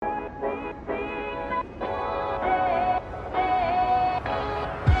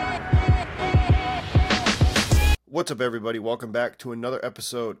What's up, everybody? Welcome back to another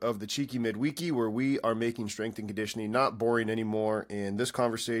episode of the Cheeky Midweeky, where we are making strength and conditioning not boring anymore. And this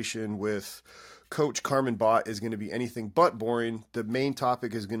conversation with Coach Carmen Bott is going to be anything but boring. The main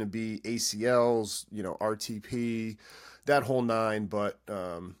topic is going to be ACLs, RTP, that whole nine. But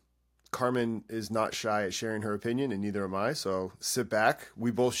Carmen is not shy at sharing her opinion, and neither am I. So sit back.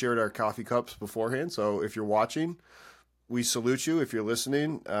 We both shared our coffee cups beforehand. So if you're watching, we salute you. If you're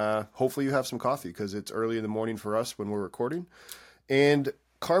listening, hopefully you have some coffee because it's early in the morning for us when we're recording. And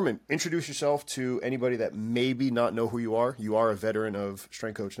Carmen, introduce yourself to anybody that maybe not know who you are. You are a veteran of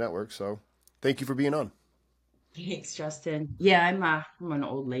Strength Coach Network, so thank you for being on. Thanks, Justin. Yeah, I'm an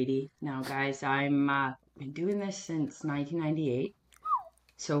old lady now, guys. I'm been doing this since 1998,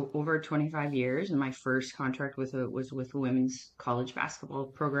 so over 25 years. And my first contract was with a women's college basketball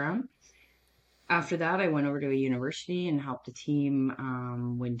program. After that, I went over to a university and helped the team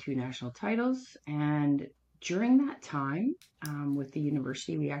win 2 national titles. And during that time with the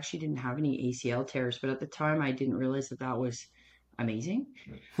university, we actually didn't have any ACL tears, but at the time, I didn't realize that was amazing.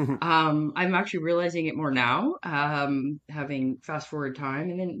 I'm actually realizing it more now, having fast forward time.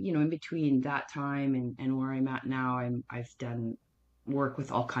 And then, in between that time and where I'm at now, I've done work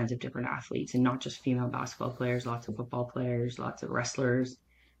with all kinds of different athletes and not just female basketball players, lots of football players, lots of wrestlers,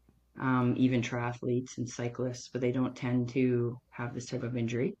 even triathletes and cyclists, but they don't tend to have this type of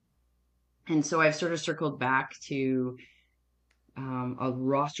injury. And so I've sort of circled back to a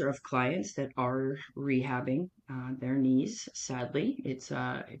roster of clients that are rehabbing their knees. Sadly, it's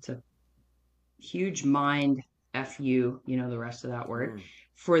a huge mind fu, the rest of that word,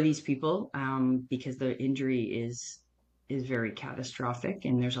 for these people, because the injury is very catastrophic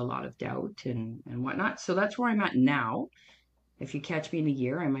and there's a lot of doubt and whatnot. So that's where I'm at now. If you catch me in a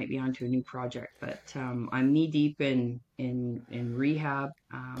year, I might be onto a new project, but I'm knee deep in rehab.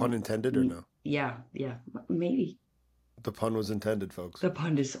 Pun intended or no? Yeah, maybe. The pun was intended, folks. The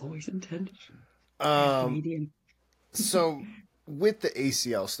pun is always intended. Canadian. So with the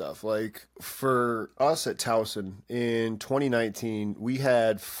ACL stuff, like for us at Towson in 2019, we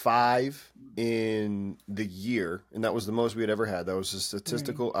had 5 in the year, and that was the most we had ever had. That was a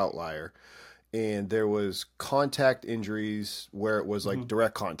statistical outlier. And there was contact injuries where it was like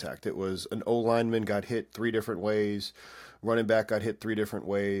direct contact. It was an O lineman got hit 3 different ways, running back got hit 3 different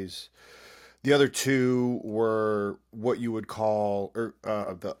ways. The other 2 were what you would call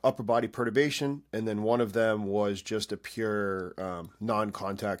the upper body perturbation, and then one of them was just a pure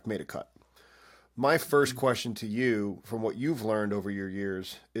non-contact made a cut. My first question to you, from what you've learned over your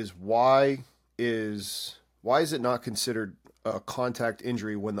years, is why is it not considered a contact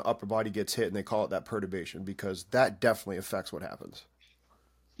injury when the upper body gets hit and they call it that perturbation? Because that definitely affects what happens.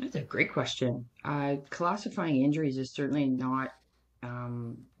 That's a great question. Classifying injuries is certainly not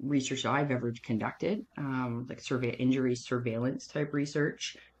research I've ever conducted, like injury surveillance type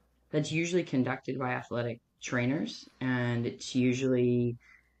research. That's usually conducted by athletic trainers, and it's usually,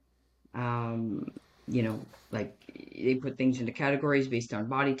 like they put things into categories based on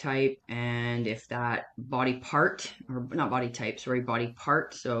body type, and if that body part, or not body type, sorry, body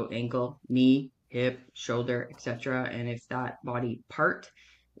part, so ankle, knee, hip, shoulder, etc., and if that body part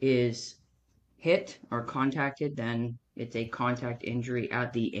is hit or contacted, then it's a contact injury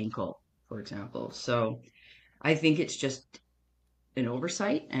at the ankle, for example. So I think it's just an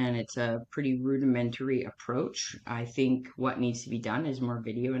oversight and it's a pretty rudimentary approach. I think what needs to be done is more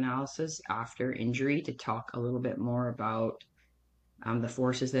video analysis after injury to talk a little bit more about the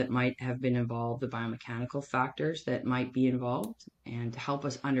forces that might have been involved, the biomechanical factors that might be involved, and to help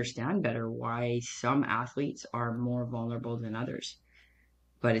us understand better why some athletes are more vulnerable than others.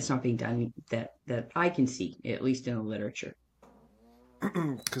 But it's not being done that I can see, at least in the literature.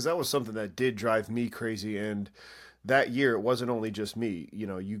 Because that was something that did drive me crazy. And that year, it wasn't only just me.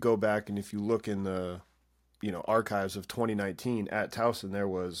 You go back and if you look in the, archives of 2019 at Towson, there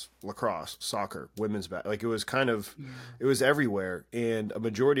was lacrosse, soccer, women's like it was kind of, it was everywhere. And a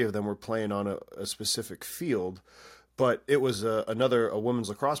majority of them were playing on a specific field. But it was a women's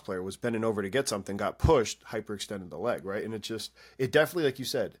lacrosse player was bending over to get something, got pushed, hyperextended the leg, right? And it definitely, like you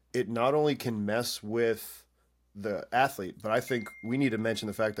said, it not only can mess with the athlete, but I think we need to mention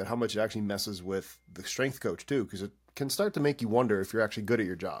the fact that how much it actually messes with the strength coach too, because it can start to make you wonder if you're actually good at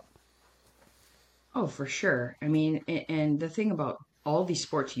your job. Oh, for sure. I mean, and the thing about all these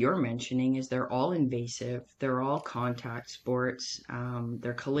sports you're mentioning is they're all invasive. They're all contact sports.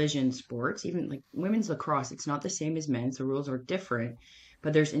 They're collision sports. Even like women's lacrosse, it's not the same as men's. The rules are different,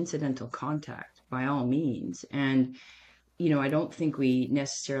 but there's incidental contact by all means. And I don't think we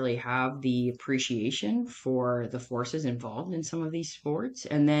necessarily have the appreciation for the forces involved in some of these sports.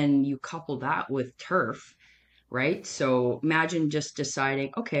 And then you couple that with turf, right? So imagine just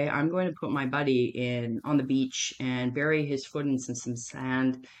deciding, okay, I'm going to put my buddy in on the beach and bury his foot in some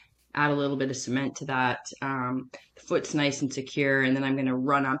sand, add a little bit of cement to that. The foot's nice and secure, and then I'm going to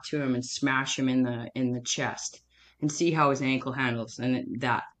run up to him and smash him in the chest and see how his ankle handles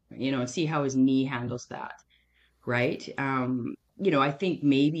that, and see how his knee handles that, right? I think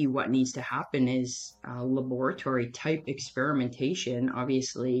maybe what needs to happen is laboratory type experimentation,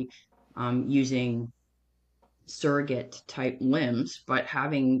 obviously, using surrogate type limbs, but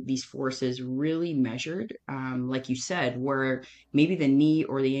having these forces really measured, like you said, where maybe the knee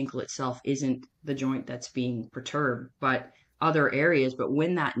or the ankle itself isn't the joint that's being perturbed, but other areas. But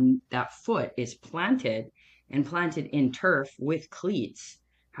when that foot is planted and planted in turf with cleats,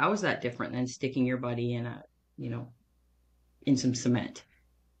 how is that different than sticking your buddy you know, in some cement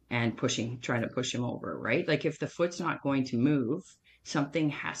and trying to push him over, right? Like if the foot's not going to move, something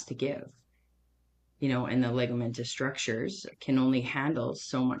has to give, and the ligamentous structures can only handle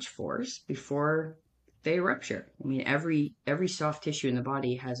so much force before they rupture. I mean, every soft tissue in the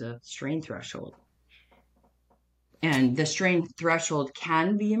body has a strain threshold. And the strain threshold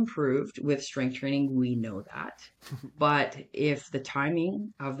can be improved with strength training. We know that. But if the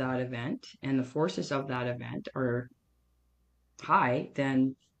timing of that event and the forces of that event are high,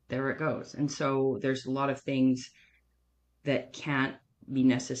 then there it goes. And so there's a lot of things that can't be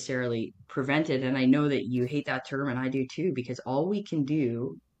necessarily prevented. And I know that you hate that term, and I do too, because all we can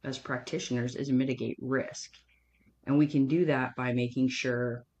do as practitioners is mitigate risk. And we can do that by making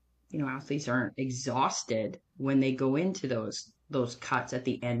sure, athletes aren't exhausted when they go into those cuts at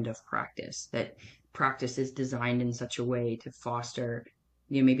the end of practice, that practice is designed in such a way to foster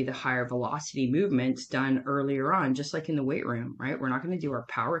maybe the higher velocity movements done earlier on, just like in the weight room, right? We're not going to do our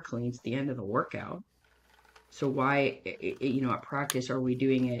power cleans at the end of the workout. So why, at practice, are we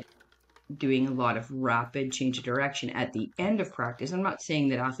doing a lot of rapid change of direction at the end of practice? I'm not saying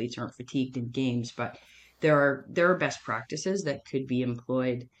that athletes aren't fatigued in games, but there are best practices that could be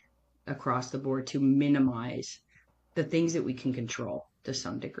employed across the board to minimize the things that we can control to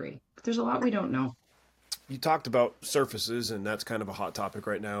some degree. But there's a lot we don't know. You talked about surfaces, and that's kind of a hot topic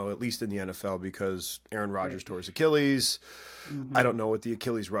right now, at least in the NFL, because Aaron Rodgers tore his Achilles. Mm-hmm. I don't know what the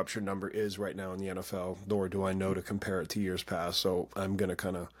Achilles rupture number is right now in the NFL, nor do I know to compare it to years past. So I'm going to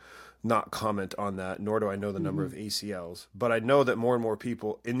kind of not comment on that, nor do I know the number of ACLs. But I know that more and more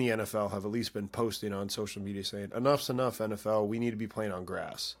people in the NFL have at least been posting on social media saying, enough's enough, NFL. We need to be playing on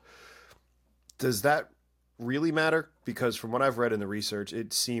grass. Does that really matter? Because from what I've read in the research,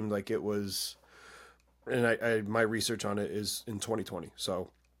 it seemed like it was... And my research on it is in 2020. So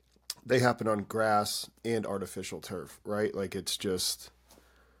they happen on grass and artificial turf, right? Like it's just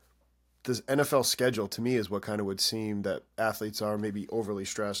this NFL schedule to me is what kind of would seem that athletes are maybe overly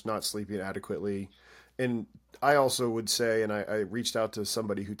stressed, not sleeping adequately. And I also would say, and I reached out to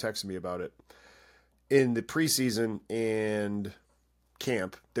somebody who texted me about it, in the preseason and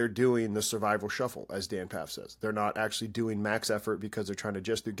camp, they're doing the survival shuffle, as Dan Paff says. They're not actually doing max effort because they're trying to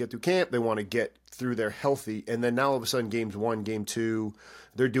just get through camp. They want to get through there healthy. And then now all of a sudden, games 1, game 2,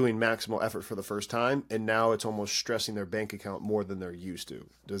 they're doing maximal effort for the first time. And now it's almost stressing their bank account more than they're used to.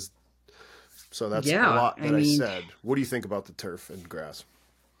 So that's a lot that I said. What do you think about the turf and grass?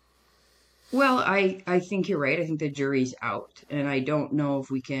 Well, I think you're right. I think the jury's out. And I don't know if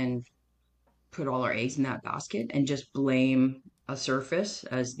we can put all our eggs in that basket and just blame a surface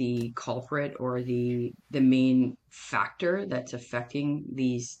as the culprit or the main factor that's affecting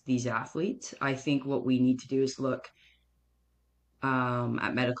these athletes. I think what we need to do is look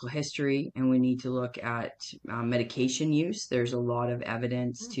at medical history, and we need to look at medication use. There's a lot of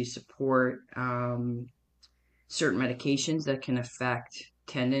evidence to support certain medications that can affect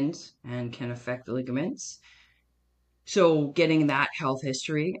tendons and can affect the ligaments. So getting that health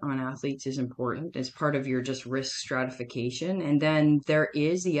history on athletes is important as part of your just risk stratification. And then there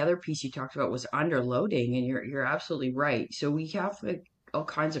is the other piece you talked about was underloading, and you're absolutely right. So we have all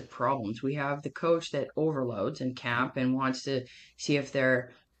kinds of problems. We have the coach that overloads in camp and wants to see if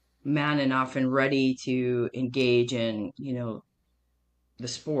they're man enough and ready to engage in, the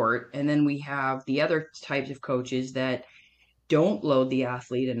sport. And then we have the other types of coaches that don't load the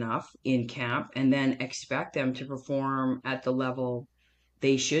athlete enough in camp and then expect them to perform at the level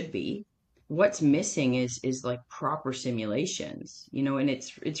they should be. What's missing is like proper simulations, and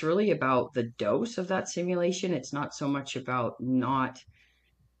it's really about the dose of that simulation. It's not so much about not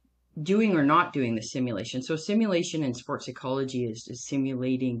doing or not doing the simulation. So simulation in sports psychology is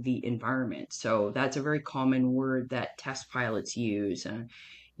simulating the environment. So that's a very common word that test pilots use.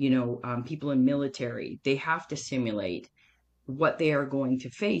 People in military, they have to simulate what they are going to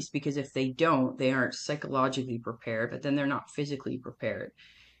face, because if they don't, they aren't psychologically prepared, but then they're not physically prepared.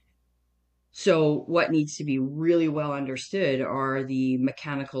 So what needs to be really well understood are the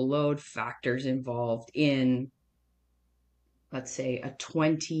mechanical load factors involved in, let's say, a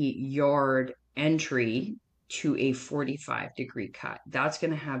 20-yard entry to a 45-degree cut. That's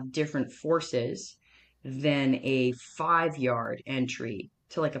going to have different forces than a 5-yard entry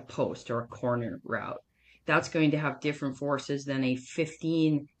to like a post or a corner route. That's going to have different forces than a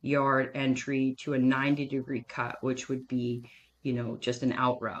 15-yard entry to a 90-degree cut, which would be, just an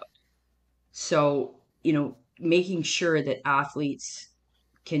out route. So, making sure that athletes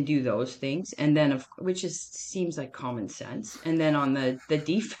can do those things, and then which is seems like common sense. And then on the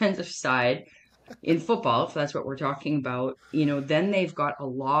defensive side in football, if that's what we're talking about, then they've got a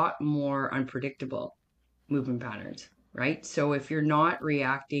lot more unpredictable movement patterns, right? So if you're not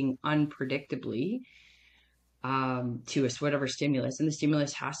reacting unpredictably to whatever stimulus, and the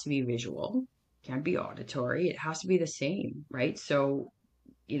stimulus has to be visual, can't be auditory, it has to be the same, right? So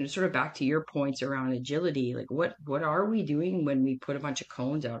sort of back to your points around agility, like what are we doing when we put a bunch of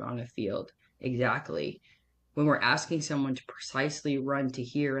cones out on a field? Exactly. When we're asking someone to precisely run to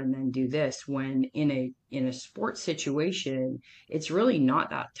here and then do this, when in a sports situation, it's really not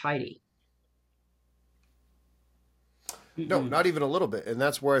that tidy. No, Mm-mm. not even a little bit. And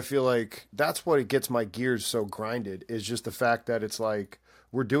that's where I feel like that's what it gets my gears so grinded is just the fact that it's like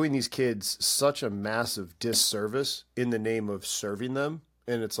we're doing these kids such a massive disservice in the name of serving them.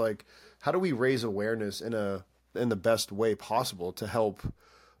 And it's like, how do we raise awareness in the best way possible to help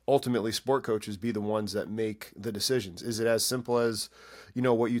ultimately sport coaches be the ones that make the decisions? Is it as simple as,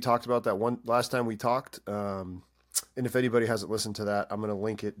 what you talked about that one last time we talked? And if anybody hasn't listened to that, I'm going to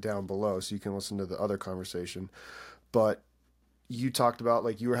link it down below so you can listen to the other conversation. But you talked about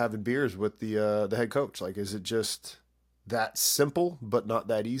like you were having beers with the head coach. Like, is it just that simple but not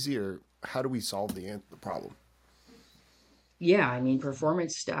that easy, or how do we solve the problem? Yeah, I mean,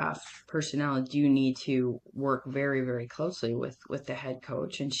 performance staff personnel do need to work very, very closely with the head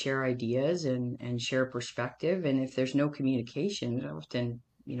coach and share ideas and share perspective. And if there's no communication, it often,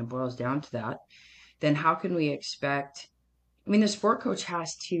 boils down to that, then how can we expect? I mean, the sport coach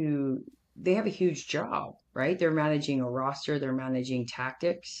they have a huge job, right? They're managing a roster, they're managing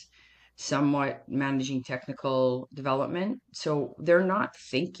tactics, somewhat managing technical development. So they're not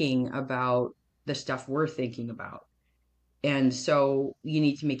thinking about the stuff we're thinking about. And so you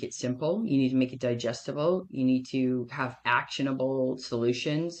need to make it simple, you need to make it digestible, you need to have actionable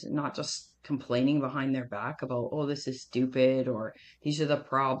solutions, not just complaining behind their back about, oh, this is stupid or these are the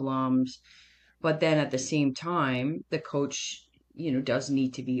problems. But then at the same time, the coach, does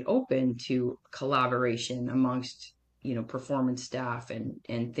need to be open to collaboration amongst, performance staff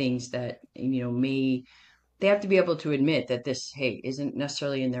and things that, may they have to be able to admit that this, hey, isn't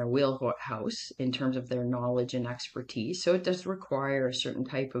necessarily in their wheelhouse in terms of their knowledge and expertise. So it does require a certain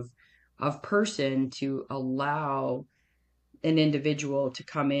type of person to allow an individual to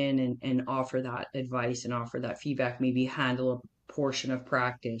come in and offer that advice and offer that feedback, maybe handle a portion of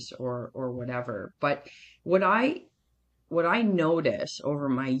practice or whatever. But what I what I notice over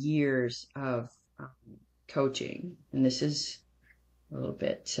my years of coaching, and this is a little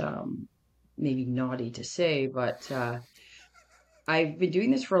bit maybe naughty to say, but I've been doing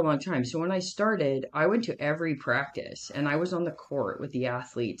this for a long time. So when I started, I went to every practice and I was on the court with the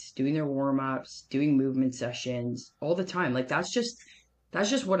athletes, doing their warm-ups, doing movement sessions all the time. Like that's just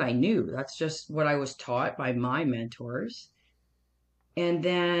what I knew. That's just what I was taught by my mentors. And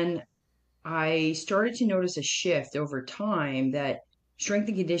then I started to notice a shift over time that strength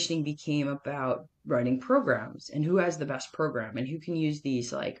and conditioning became about writing programs and who has the best program and who can use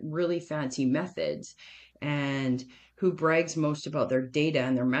these like really fancy methods and who brags most about their data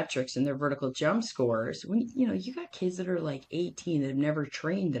and their metrics and their vertical jump scores. When you got kids that are like 18 that have never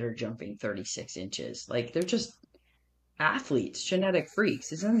trained that are jumping 36 inches. Like they're just athletes, genetic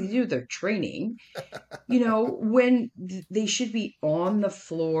freaks. It's nothing to do with their training, when they should be on the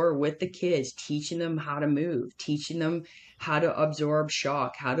floor with the kids, teaching them how to move, teaching them how to absorb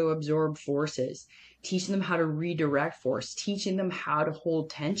shock, how to absorb forces, teaching them how to redirect force, teaching them how to hold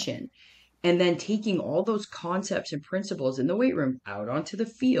tension, and then taking all those concepts and principles in the weight room out onto the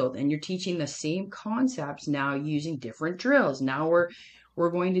field. And you're teaching the same concepts now using different drills. Now we're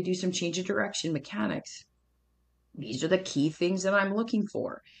going to do some change of direction mechanics. These are the key things that I'm looking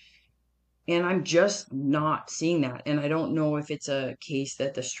for. And I'm just not seeing that. And I don't know if it's a case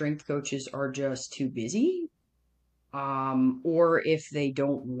that the strength coaches are just too busy, or if they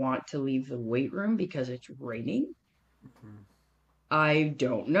don't want to leave the weight room because it's raining. I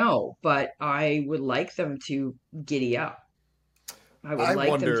don't know, but I would like them to giddy up. I would I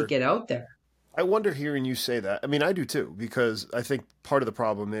like them to wonder. get out there. I wonder hearing you say that. I mean, I do too, because I think part of the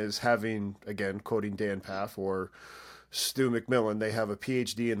problem is having, again, quoting Dan Paff or Stu McMillan, they have a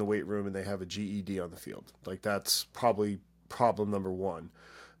PhD in the weight room and they have a GED on the field. Like, that's probably problem number one.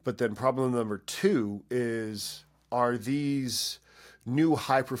 But then problem number two is, are these new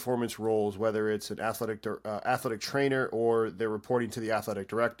high performance roles, whether it's an athletic trainer or they're reporting to the athletic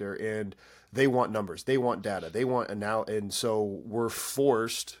director, and they want numbers, they want data, they want and so we're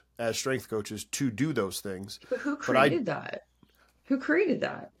forced as strength coaches to do those things. But who But I created that? Who created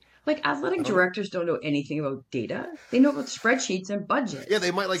that? Like I athletic don't know. directors don't know anything about data. They know about spreadsheets and Yeah, budgets.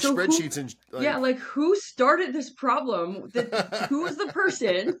 they might like So who, spreadsheets and yeah, like. like who started this problem? That who was the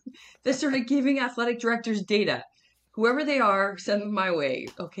person that started giving athletic directors data? Whoever they are, send them my way.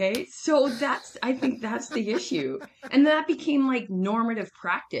 Okay. So I think that's the issue. And that became like normative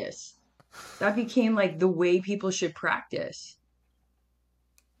practice. That became like the way people should practice.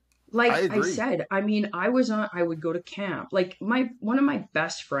 I Like I agree. said, I mean, I would go to camp. Like one of my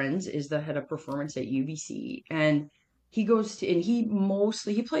best friends is the head of performance at UBC, and he played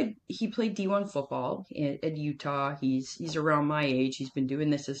D1 football at Utah. He's around my age. He's been doing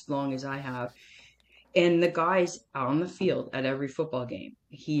this as long as I have. And the guy's on the field at every football game.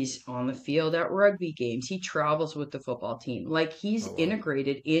 He's on the field at rugby games. He travels with the football team. Like he's Oh wow.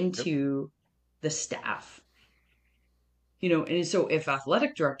 integrated Yep. into the staff. And so if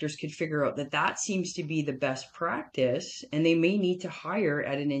athletic directors could figure out that that seems to be the best practice, and they may need to hire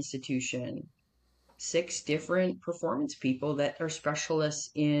at an institution 6 different performance people that are specialists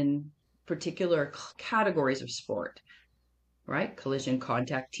in particular categories of sport, right? Collision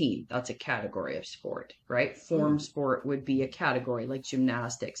contact team, that's a category of sport, right? Hmm. Form sport would be a category like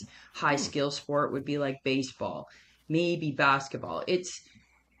gymnastics. High Hmm. skill sport would be like baseball, maybe basketball.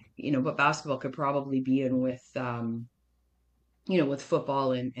 But basketball could probably be in with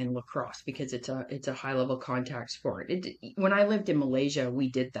football and lacrosse because it's a high level contact sport. When I lived in Malaysia, we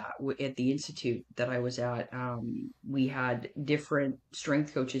did that at the institute that I was at. We had different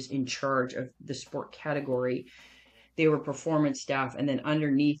strength coaches in charge of the sport category. They were performance staff, and then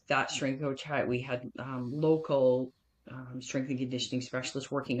underneath that strength coach we had local strength and conditioning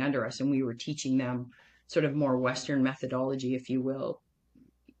specialists working under us, and we were teaching them sort of more Western methodology, if you will,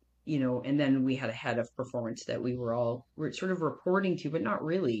 and then we had a head of performance that were sort of reporting to, but not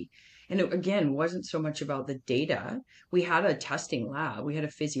really. And it, again, wasn't so much about the data. We had a testing lab, we had a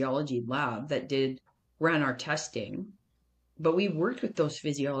physiology lab that ran our testing, but we worked with those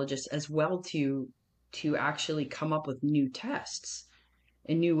physiologists as well to actually come up with new tests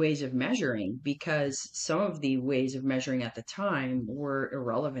and new ways of measuring because some of the ways of measuring at the time were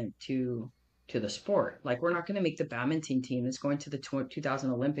irrelevant to the sport. Like we're not going to make the badminton team that's going to the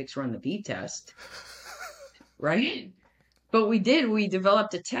 2000 Olympics run the B test, right? But we did. We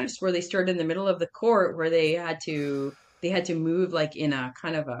developed a test where they started in the middle of the court where they had to move like in a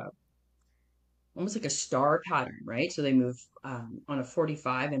kind of a almost like a star pattern, right? So they move on a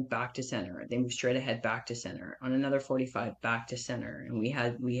 45 and back to center. They move straight ahead back to center. On another 45 back to center. And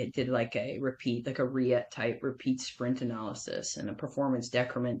did like a repeat, like a RIAT type repeat sprint analysis and a performance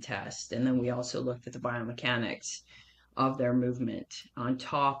decrement test. And then we also looked at the biomechanics of their movement on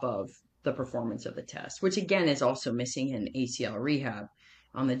top of the performance of the test, which again is also missing in ACL rehab.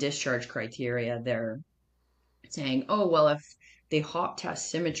 On the discharge criteria, they're saying, oh, well, if the hop test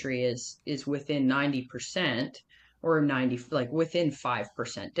symmetry is within 90% or 90, like within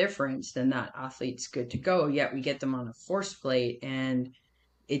 5% difference, then that athlete's good to go. Yet we get them on a force plate and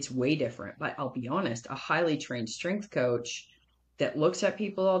it's way different. But I'll be honest, a highly trained strength coach that looks at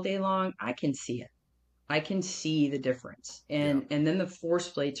people all day long, I can see it. I can see the difference. Yeah. And then the force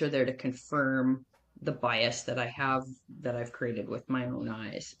plates are there to confirm the bias that I've created with my own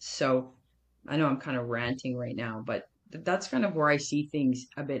eyes. So I know I'm kind of ranting right now, but that's kind of where I see things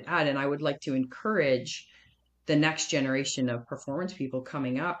a bit at. And I would like to encourage the next generation of performance people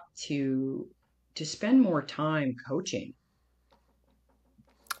coming up to spend more time coaching.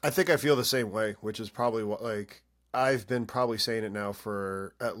 I think I feel the same way, which is probably what, like, I've been probably saying it now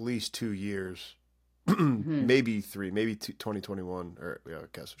for at least 2 years, Hmm. maybe three, maybe 2021 or yeah, I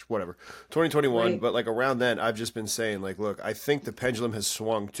guess whatever, 2021. Right. But like around then, I've just been saying like, look, I think the pendulum has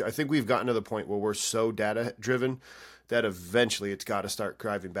swung. I think we've gotten to the point where we're so data driven that eventually it's got to start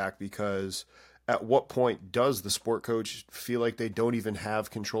driving back because at what point does the sport coach feel like they don't even have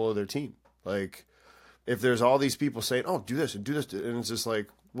control of their team? Like if there's all these people saying, "Oh, do this and do this," and it's just like,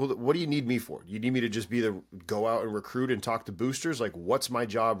 well, what do you need me for? You need me to just be the go out and recruit and talk to boosters? Like, what's my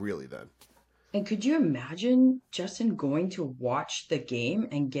job really then? And could you imagine Justin going to watch the game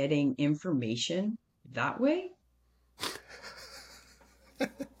and getting information that way?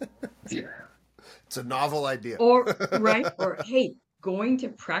 It's a novel idea. Or, right? Or, hey, going to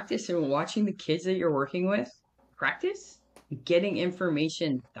practice and watching the kids that you're working with practice, getting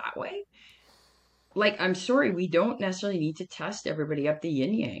information that way. Like, I'm sorry, we don't necessarily need to test everybody up the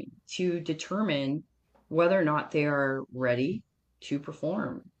yin yang to determine whether or not they are ready to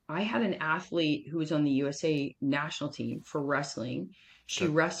perform. I had an athlete who was on the USA national team for wrestling. She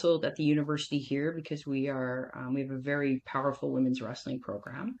Okay. wrestled at the university here because we have a very powerful women's wrestling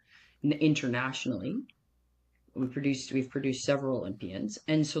program internationally. We've produced several Olympians.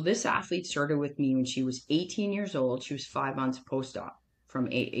 And so this athlete started with me when she was 18 years old. She was 5 months post-op from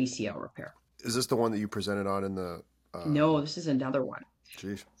ACL repair. Is this the one that you presented on in the? No, this is another one.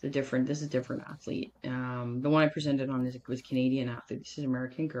 Geez. This is a different athlete. The one I presented on was a Canadian athlete. This is an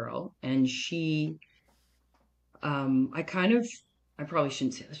American girl. And she, I probably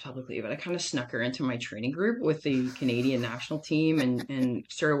shouldn't say this publicly, but I kind of snuck her into my training group with the Canadian national team and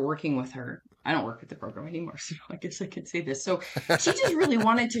started working with her. I don't work with the program anymore, so I guess I could say this. So she just really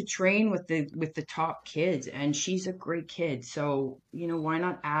wanted to train with the top kids, and she's a great kid. So, why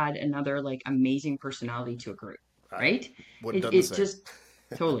not add another like amazing personality to a group, right? What It done the it same? just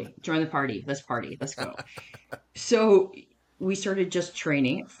totally join the party. Let's party. Let's go. So we started just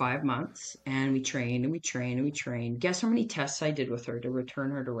training at 5 months, and we trained and we trained and we trained. Guess how many tests I did with her to return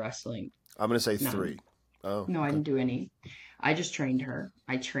her to wrestling? I'm gonna say None. 3. Oh, No, I okay. didn't do any. I just trained her.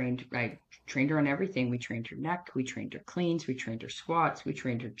 I trained her on everything. We trained her neck, we trained her cleans, we trained her squats, we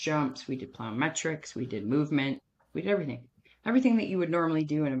trained her jumps, we did plyometrics, we did movement, we did everything. Everything that you would normally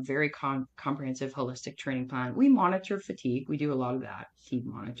do in a very comprehensive holistic training plan. We monitor fatigue. We do a lot of that, fatigue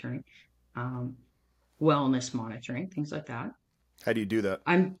monitoring, um, wellness monitoring, things like that. How do you do that?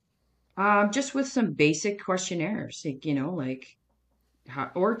 I'm just with some basic questionnaires, like,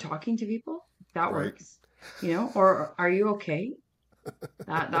 or talking to people. That Right. works. Or are you okay?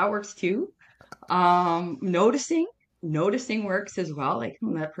 That works too. Noticing, noticing works as well. Like,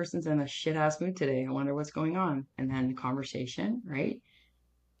 that person's in a shit ass mood today. I wonder what's going on. And then conversation, right?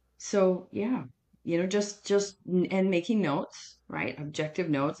 So yeah, just and making notes, right? Objective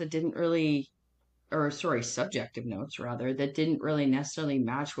notes that didn't really, or sorry, subjective notes rather, that didn't really necessarily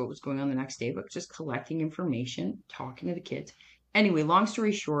match what was going on the next day, but just collecting information, talking to the kids. Anyway, long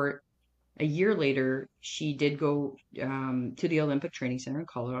story short, a year later, she did go to the Olympic Training Center in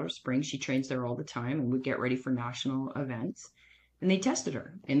Colorado Springs. She trains there all the time and would get ready for national events. And they tested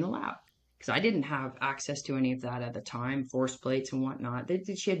her in the lab because I didn't have access to any of that at the time, force plates and whatnot.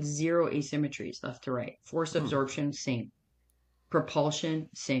 She had zero asymmetries left to right. Force Hmm. absorption, same. Propulsion,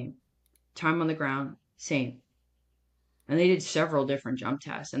 same. Time on the ground, same. And they did several different jump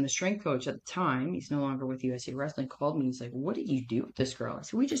tests. And the strength coach at the time, he's no longer with USA Wrestling, called me. He's like, "What did you do with this girl?" I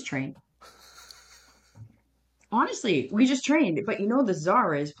said, "We just trained." Honestly, we just trained. But the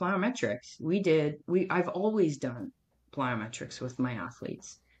czar is plyometrics. I've always done plyometrics with my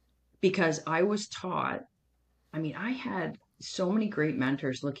athletes because I was taught. I mean, I had so many great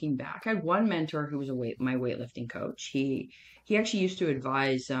mentors looking back. I had one mentor who was my weightlifting coach. He actually used to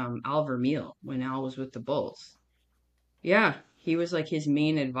advise Al Vermeil when Al was with the Bulls. Yeah, he was like his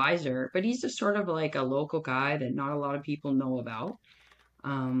main advisor, but he's just sort of like a local guy that not a lot of people know about,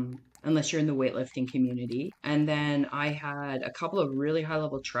 unless you're in the weightlifting community. And then I had a couple of really high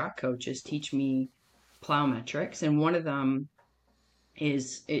level track coaches teach me plyometrics, and one of them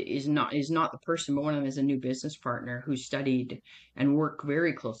is not the person, but one of them is a new business partner who studied and worked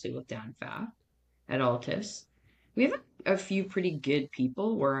very closely with Dan Pfaff at Altus. We have a few pretty good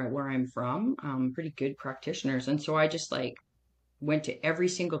people where I'm from, pretty good practitioners, and so I just like went to every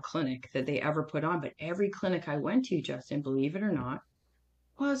single clinic that they ever put on. But every clinic I went to, Justin, believe it or not,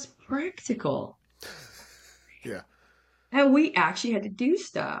 was practical. Yeah. And we actually had to do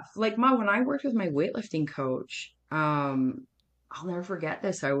stuff. Like when I worked with my weightlifting coach, I'll never forget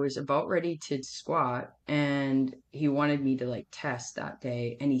this. I was about ready to squat and he wanted me to like test that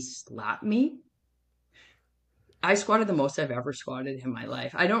day and he slapped me. I squatted the most I've ever squatted in my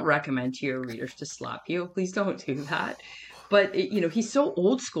life. I don't recommend to your readers to slap you. Please don't do that. But he's so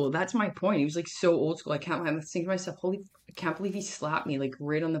old school. That's my point. He was like so old school. I'm thinking to myself, I can't believe he slapped me like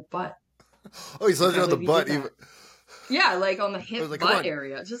right on the butt. Oh, he I slapped you can't on the believe he did butt. that. Even. Yeah, like on the I hip was like, come butt on.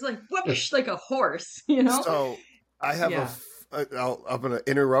 area, just like whoopish, like a horse. So I have Yeah. I'm going to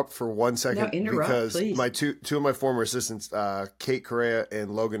interrupt for 1 No, second interrupt, because please. my two of my former assistants, Kate Correa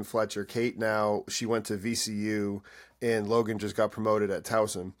and Logan Fletcher. Kate now she went to VCU, and Logan just got promoted at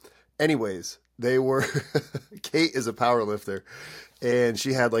Towson. Anyways, they were Kate is a power lifter, and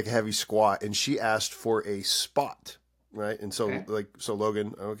she had like a heavy squat, and she asked for a spot, right? And so Okay. so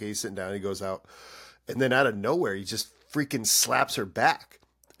Logan, okay, he's sitting down, he goes out, and then out of nowhere, he just freaking slaps her back.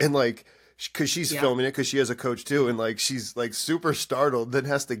 And like, because she's Yeah. filming it, because she has a coach too, and like she's like super startled, then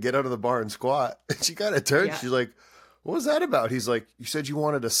has to get out of the bar and squat. And she kind of turns. Yeah. She's like, "What was that about?" He's like, "You said you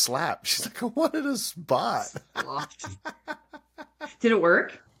wanted a slap." She's like, "I wanted a spot." Sloth. Did it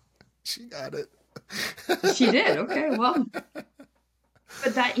work? She got it. She did. Okay. Well,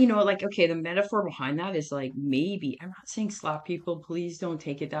 but that, like, okay, the metaphor behind that is like maybe, I'm not saying slap people, please don't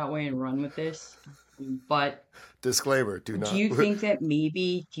take it that way and run with this. But Disclaimer: Do not. do you think that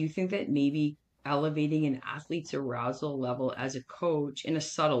maybe elevating an athlete's arousal level as a coach in a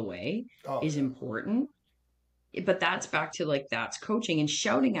subtle way Oh is yeah. important? But that's back to like that's coaching, and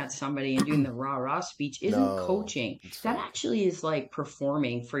shouting at somebody and doing the rah rah speech isn't No, coaching. it's That fake. actually is like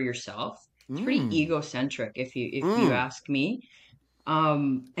performing for yourself. It's pretty Mm. egocentric if you Mm. ask me.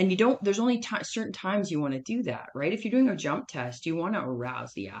 And you don't, there's only certain times you want to do that, right? If you're doing a jump test, you want to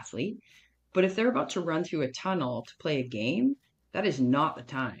arouse the athlete. But if they're about to run through a tunnel to play a game, that is not the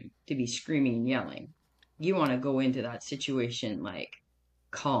time to be screaming and yelling. You want to go into that situation like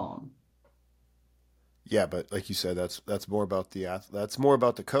calm. Yeah, but like you said, that's more about that's more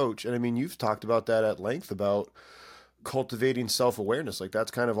about the coach. And I mean, you've talked about that at length about cultivating self awareness. Like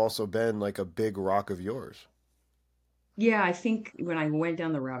that's kind of also been like a big rock of yours. Yeah, I think when I went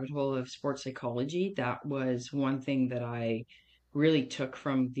down the rabbit hole of sports psychology, that was one thing that I really took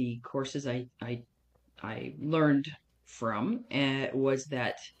from the courses I learned from, was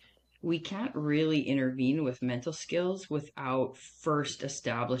that we can't really intervene with mental skills without first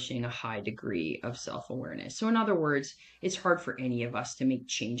establishing a high degree of self-awareness. So in other words, it's hard for any of us to make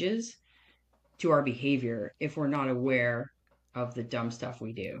changes to our behavior if we're not aware of the dumb stuff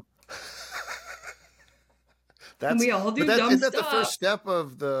we do. And That's we all but do that dumb isn't that the stuff. first step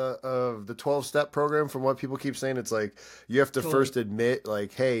of the 12-step program from what people keep saying. It's like you have to Totally. first admit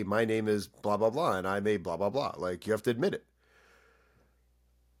like, hey, my name is blah blah blah and I made blah blah blah. Like you have to admit it.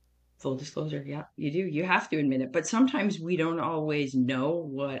 Full disclosure, yeah, you do. You have to admit it. But sometimes we don't always know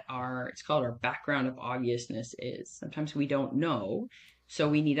what it's called our background of obviousness is. Sometimes we don't know. So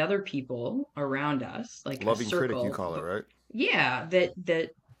we need other people around us, like a Loving critic, you circle, call it, but right? yeah,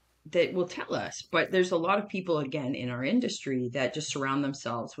 that will tell us. But there's a lot of people again in our industry that just surround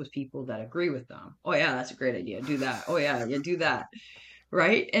themselves with people that agree with them. Oh yeah, that's a great idea. Do that. Oh yeah, yeah, do that.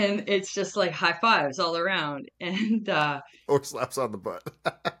 Right? And it's just like high fives all around. And Or slaps on the butt.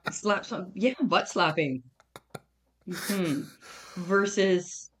 slaps on, yeah, butt slapping. Hmm.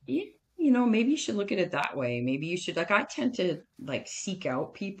 Versus, maybe you should look at it that way. Maybe you should, like, I tend to like seek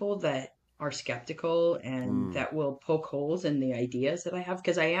out people that are skeptical and Mm. that will poke holes in the ideas that I have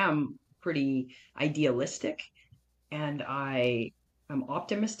because I am pretty idealistic and I'm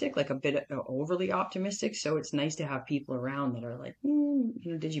optimistic, like a bit overly optimistic. So it's nice to have people around that are like,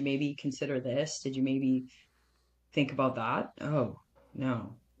 did you maybe consider this? Did you maybe think about that? Oh,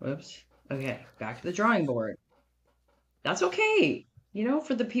 no. Whoops. Okay, back to the drawing board. That's okay.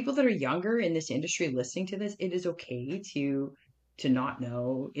 For the people that are younger in this industry listening to this, it is okay to not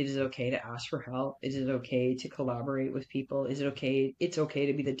know. It is okay to ask for help. Is it okay to collaborate with people? Is it okay? It's okay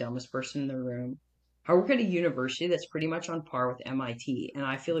to be the dumbest person in the room. I work at a university that's pretty much on par with MIT, and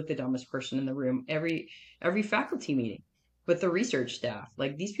I feel like the dumbest person in the room every faculty meeting with the research staff.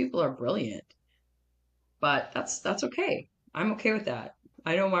 Like these people are brilliant, but that's okay. I'm okay with that.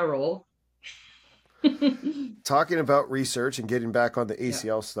 I know my role. Talking about research and getting back on the Yeah,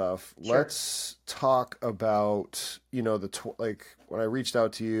 ACL stuff, sure. let's talk about like when I reached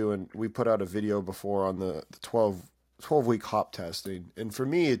out to you and we put out a video before on the 12-week hop testing, and for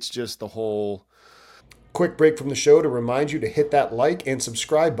me it's just the whole quick break from the show to remind you to hit that like and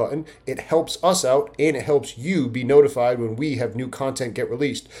subscribe button. It helps us out and it helps you be notified when we have new content get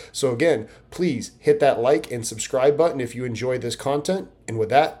released. So again, please hit that like and subscribe button if you enjoy this content. And with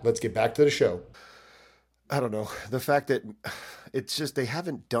that, let's get back to the show. I don't know. The fact that it's just they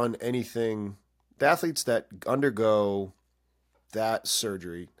haven't done anything. The athletes that undergo that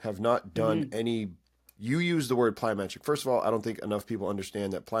surgery have not done Hmm. any. You use the word plyometric. First of all, I don't think enough people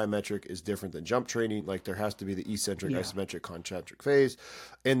understand that plyometric is different than jump training. Like there has to be the eccentric, Yeah. isometric, concentric phase.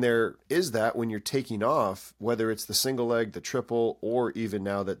 And there is that when you're taking off, whether it's the single leg, the triple, or even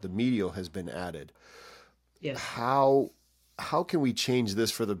now that the medial has been added. Yes. How can we change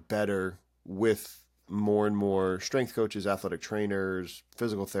this for the better with more and more strength coaches, athletic trainers,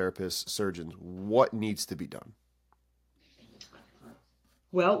 physical therapists, surgeons? What needs to be done?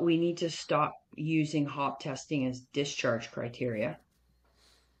 Well, we need to stop using hop testing as discharge criteria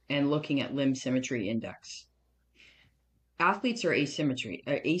and looking at limb symmetry index. Athletes are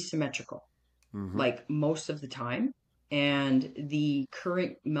asymmetrical, Mm-hmm. like most of the time. And the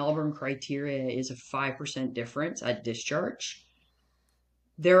current Melbourne criteria is a 5% difference at discharge.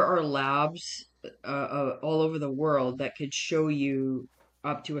 There are labs all over the world that could show you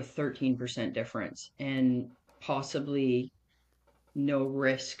up to a 13% difference and possibly no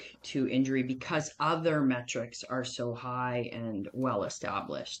risk to injury because other metrics are so high and well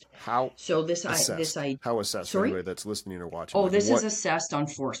established. How So assessed? How assessed for sorry? anybody that's listening or watching? Oh, Like this is what? assessed on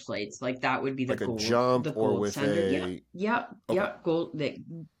force plates. Like that would be Like a jump the or gold with standard. Yeah, a yeah, okay yeah.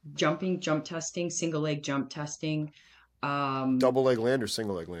 Jump testing, single leg jump testing. Um, double leg land or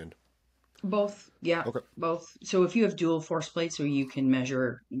single leg land? Both, yeah, Okay. both. So if you have dual force plates, so you can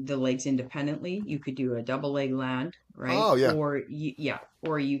measure the legs independently, you could do a double leg land, right? Oh yeah.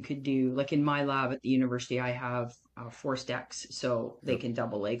 Or you could do like in my lab at the university, I have force decks, so they Yep. can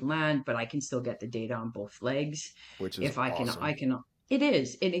double leg land, but I can still get the data on both legs. Which is If I can, awesome. I can. It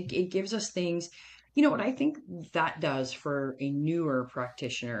is. It gives us things. You know what I think that does for a newer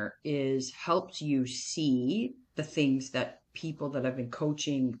practitioner is helps you see the things that people that have been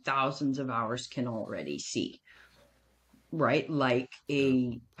coaching thousands of hours can already see, right? Like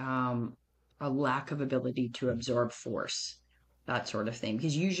Yeah. a lack of ability to absorb force, that sort of thing.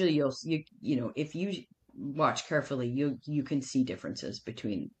 Because usually you know if you watch carefully, you can see differences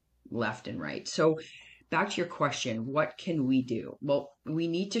between left and right. So back to your question, what can we do? Well, we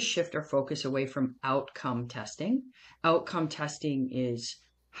need to shift our focus away from outcome testing. Outcome testing is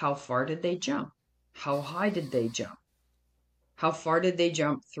how far did they jump? How high did they jump? How far did they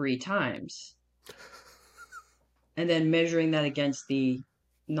jump 3 times? And then measuring that against the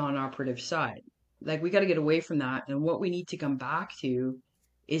non-operative side. Like we got to get away from that. And what we need to come back to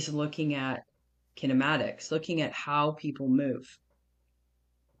is looking at kinematics, looking at how people move,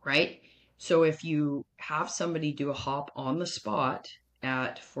 right? So if you have somebody do a hop on the spot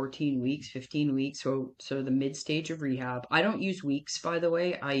at 14 weeks, 15 weeks, so the mid stage of rehab. I don't use weeks, by the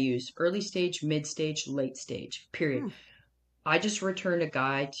way. I use early stage, mid stage, late stage, period. Hmm. I just returned a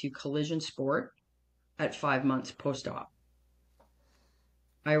guy to collision sport at 5 months post-op.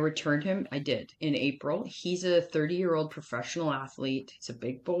 I returned him. I did in April. He's a 30-year-old professional athlete. He's a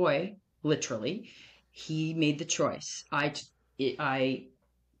big boy, literally. He made the choice. I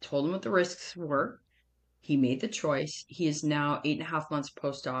told him what the risks were. He made the choice. He is now 8.5 months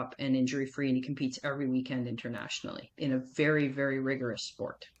post-op and injury-free, and he competes every weekend internationally in a very, very rigorous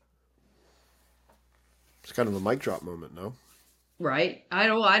sport. It's kind of a mic drop moment, no? Right? I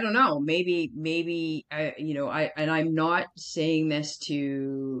don't know. Maybe I'm not saying this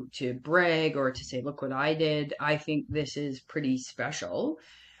to brag or to say, look what I did. I think this is pretty special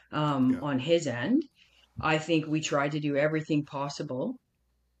Yeah. on his end. I think we tried to do everything possible.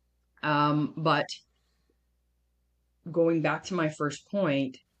 But going back to my first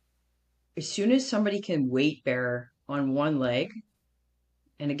point, as soon as somebody can weight bear on one leg,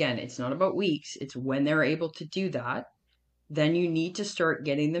 and again, it's not about weeks, it's when they're able to do that, then you need to start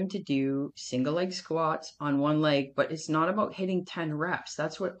getting them to do single leg squats on one leg, but it's not about hitting 10 reps.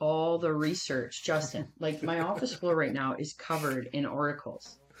 That's what all the research, Justin, like my office floor right now is covered in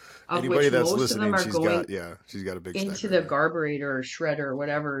articles, of Anybody which that's most of them listening, are going she's got a big stack into right the now. garburator or shredder or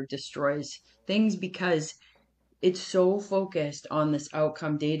whatever destroys things because it's so focused on this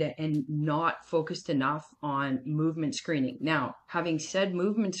outcome data and not focused enough on movement screening. Now, having said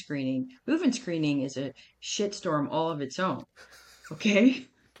movement screening is a shitstorm all of its own. Okay?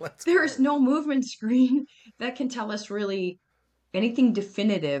 Let's There is go. no movement screen that can tell us really anything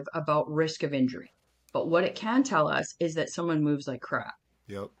definitive about risk of injury. But what it can tell us is that someone moves like crap.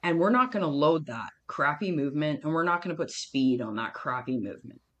 Yep. And we're not going to load that crappy movement and we're not going to put speed on that crappy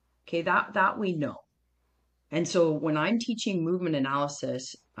movement. Okay, that we know. And so when I'm teaching movement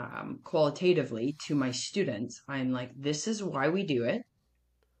analysis qualitatively to my students, I'm like, this is why we do it.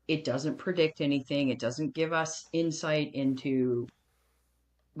 It doesn't predict anything. It doesn't give us insight into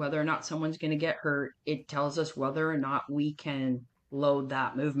whether or not someone's going to get hurt. It tells us whether or not we can load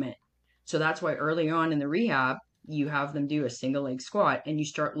that movement. So that's why early on in the rehab, you have them do a single leg squat and you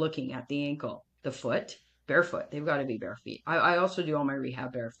start looking at the ankle, the foot, barefoot. They've got to be bare feet. I also do all my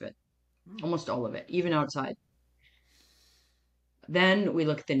rehab barefoot, almost all of it, even outside. Then we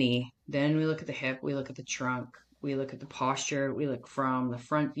look at the knee. Then we look at the hip. We look at the trunk. We look at the posture. We look from the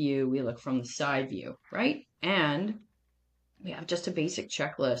front view. We look from the side view, right? And we have just a basic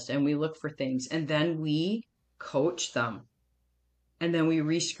checklist and we look for things. And then we coach them. And then we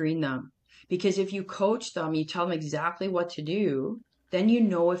rescreen them. Because if you coach them, you tell them exactly what to do, then you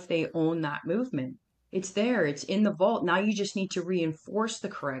know if they own that movement. It's there, it's in the vault. Now you just need to reinforce the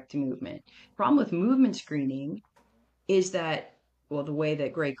correct movement. Problem with movement screening is that, well, the way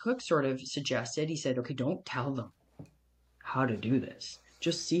that Greg Cook sort of suggested, he said, okay, don't tell them. how to do this.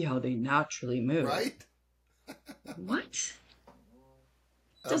 Just see how they naturally move. Right? What?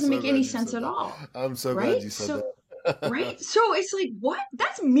 I'm Doesn't so make any glad you sense said at that. all. I'm so glad Right? you said So, that. right? So it's like, what?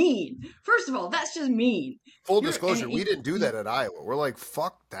 That's mean. First of all, that's just mean. Full You're, and disclosure, we it, didn't do that at Iowa. We're like,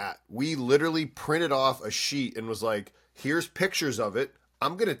 fuck that. We literally printed off a sheet and was like, here's pictures of it.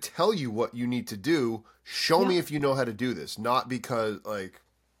 I'm going to tell you what you need to do. Show me yep, if you know how to do this. Not because, like,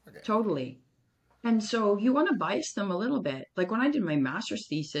 okay. totally. And so you want to bias them a little bit. Like when I did my master's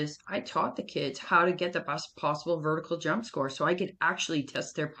thesis, I taught the kids how to get the best possible vertical jump score so I could actually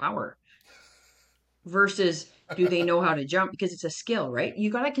test their power versus do they know how to jump because it's a skill, right? You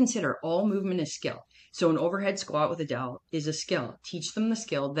got to consider all movement is skill. So an overhead squat with a dowel is a skill. Teach them the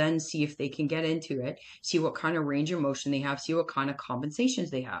skill, then see if they can get into it, see what kind of range of motion they have, see what kind of compensations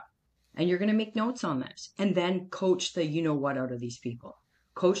they have. And you're going to make notes on this and then coach the you know what out of these people.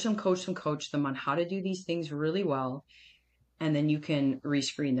 Coach them on how to do these things really well. And then you can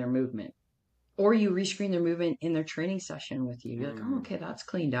rescreen their movement. Or you rescreen their movement in their training session with you. You're like, oh, okay, that's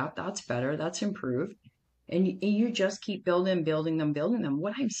cleaned up. That's better. That's improved. And you just keep building them.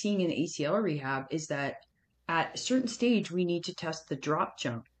 What I'm seeing in ACL rehab is that at a certain stage, we need to test the drop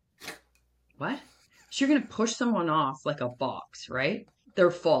jump. What? So you're going to push someone off like a box, right? They're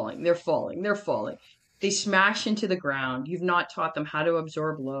falling. They smash into the ground. You've not taught them how to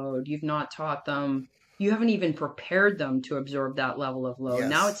absorb load. You haven't even prepared them to absorb that level of load.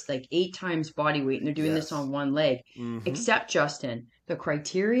 Now Yes. it's like 8 times body weight and they're doing this Yes. on one leg. Mm-hmm. Except, Justin, the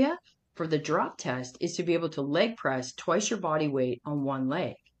criteria for the drop test is to be able to leg press twice your body weight on one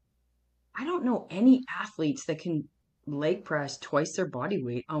leg. I don't know any athletes that can leg press twice their body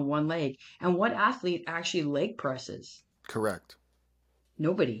weight on one leg. And what athlete actually leg presses? Correct.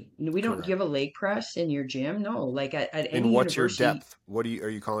 Nobody. We don't Correct. give a leg press in your gym. No, like at And any what's your university, depth? What are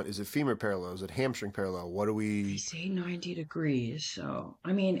you calling it? Is it femur parallel? Is it hamstring parallel? What do they we say 90 degrees. So,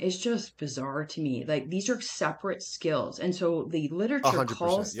 I mean, it's just bizarre to me. Like these are separate skills. And so the literature 100%.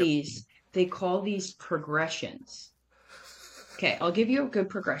 calls Yep. they call these progressions. Okay, I'll give you a good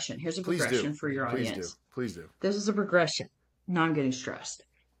progression. Here's a Please do. progression for your Please do. audience. Please do. This is a progression. Now I'm getting stressed.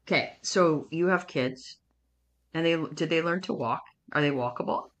 Okay, so you have kids, and did they learn to walk? Are they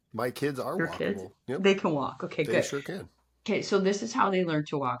walkable? My kids are Your kids? walkable. Yep. They can walk. Okay, They good. sure can. Okay, so this is how they learn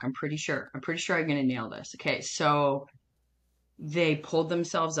to walk. I'm pretty sure. I'm gonna nail this. Okay, so they pulled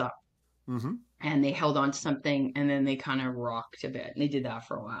themselves up Mm-hmm. and they held on to something and then they kind of rocked a bit. And they did that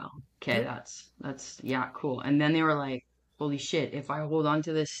for a while. Okay, Yep. that's yeah, cool. And then they were like, holy shit, if I hold on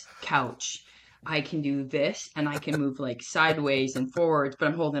to this couch, I can do this and I can move like sideways and forwards, but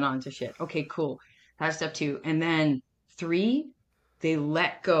I'm holding on to shit. Okay, cool. That's step 2. And then 3, they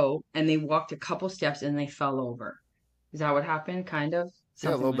let go and they walked a couple steps and they fell over. Is that what happened? Kind of Yeah,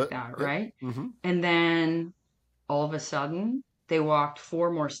 a something little like bit. that, Yep. right? Mm-hmm. And then all of a sudden, they walked 4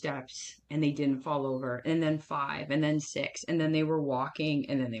 more steps and they didn't fall over, and then 5, and then 6, and then they were walking,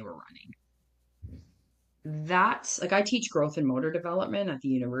 and then they were running. That's like I teach growth and motor development at the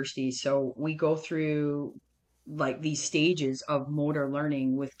university. So we go through like these stages of motor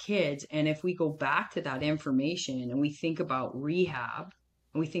learning with kids. And if we go back to that information and we think about rehab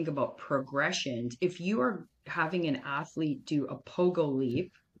and we think about progressions, if you are having an athlete do a pogo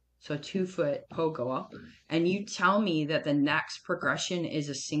leap, so a 2-foot pogo up, and you tell me that the next progression is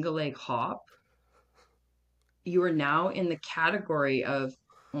a single leg hop, you are now in the category of,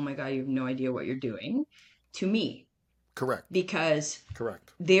 oh my God, you have no idea what you're doing to me Correct. because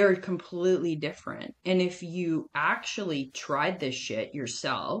Correct. they're completely different. And if you actually tried this shit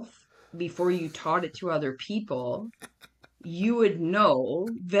yourself before you taught it to other people, you would know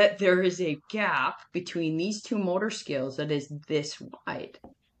that there is a gap between these 2 motor skills that is this wide.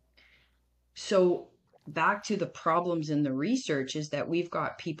 So back to the problems in the research is that we've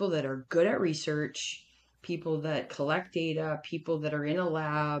got people that are good at research, people that collect data, people that are in a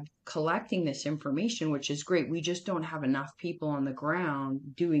lab collecting this information, which is great. We just don't have enough people on the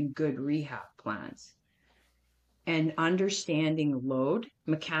ground doing good rehab plans. And understanding load,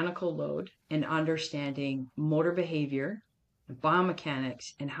 mechanical load, and understanding motor behavior,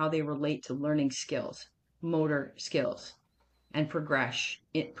 biomechanics, and how they relate to learning skills, motor skills, and progress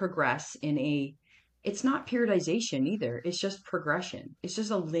in a, it's not periodization either. It's just progression. It's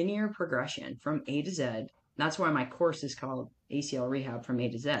just a linear progression from A to Z. That's why my course is called ACL Rehab from A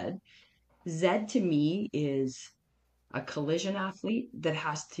to Z. Z to me is a collision athlete that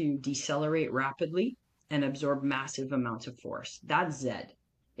has to decelerate rapidly and absorb massive amounts of force. That's Z.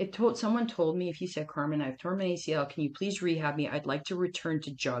 Someone told me, if you said, Carmen, I've torn my ACL, can you please rehab me? I'd like to return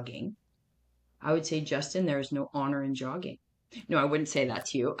to jogging. I would say, Justin, there is no honor in jogging. No, I wouldn't say that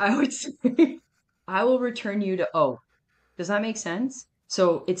to you. I would say, I will return you to O. Does that make sense?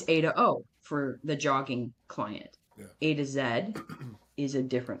 So it's A to O for the jogging client. Yeah. A to Z is a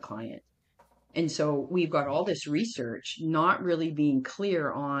different client. And so we've got all this research not really being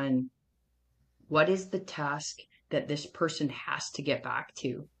clear on what is the task that this person has to get back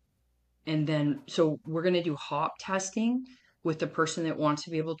to. And then, so we're going to do hop testing with the person that wants to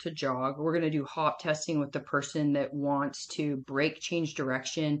be able to jog. We're going to do hop testing with the person that wants to break, change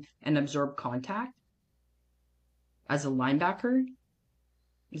direction, and absorb contact as a linebacker.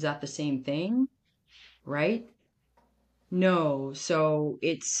 Is that the same thing? Right? No. So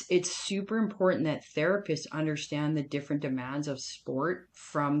it's super important that therapists understand the different demands of sport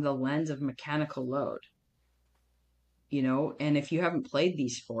from the lens of mechanical load. And if you haven't played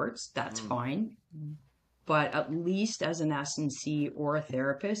these sports, that's fine. But at least as an S&C or a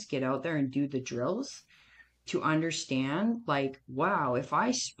therapist, get out there and do the drills to understand, like, wow, if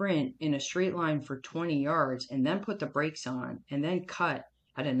I sprint in a straight line for 20 yards and then put the brakes on and then cut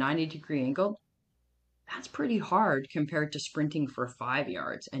at a 90-degree angle, that's pretty hard compared to sprinting for 5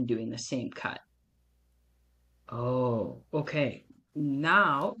 yards and doing the same cut. Oh, okay.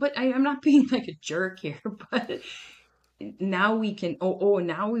 Now, but I'm not being like a jerk here, but now we can,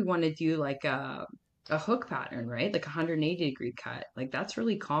 now we want to do like a hook pattern, right? Like a 180-degree cut. Like that's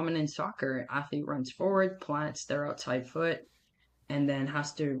really common in soccer. Athlete runs forward, plants their outside foot, and then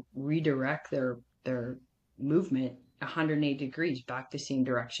has to redirect their movement 180 degrees back the same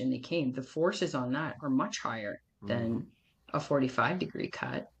direction they came. The forces on that are much higher than a 45-degree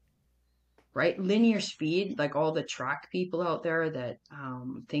cut, right? Linear speed, like all the track people out there that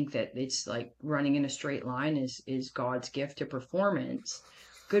think that it's like running in a straight line is God's gift to performance.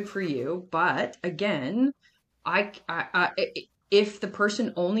 Good for you, but again, if the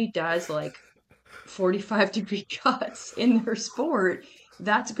person only does like 45-degree cuts in their sport,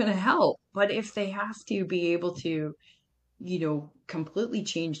 that's going to help. But if they have to be able to, completely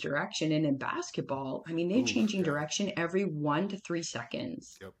change direction, and in basketball, I mean, they're changing direction every 1 to 3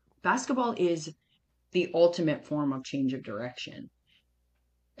 seconds. Yep. Basketball is the ultimate form of change of direction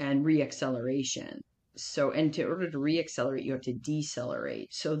and reacceleration. So, and in order to reaccelerate, you have to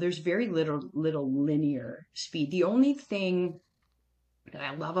decelerate. So there's very little linear speed. The only thing that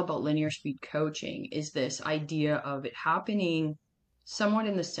I love about linear speed coaching is this idea of it happening somewhat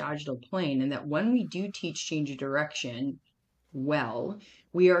in the sagittal plane, and that when we do teach change of direction well,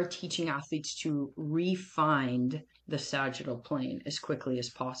 we are teaching athletes to refine the sagittal plane as quickly as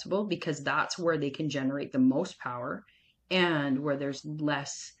possible, because that's where they can generate the most power and where there's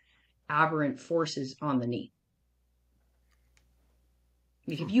less aberrant forces on the knee.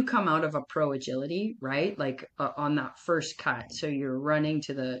 Like if you come out of a pro agility, right? Like on that first cut, so you're running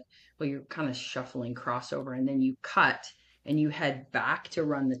you're kind of shuffling crossover, and then you cut and you head back to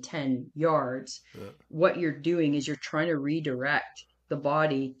run the 10 yards. Yeah. What you're doing is you're trying to redirect the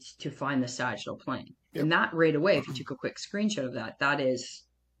body to find the sagittal plane. Yep. And that right away, if you took a quick screenshot of that, that is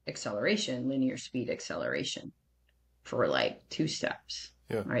acceleration, linear speed acceleration for like 2 steps,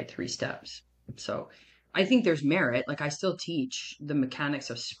 right? 3 steps. So I think there's merit. Like I still teach the mechanics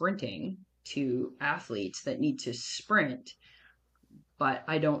of sprinting to athletes that need to sprint, but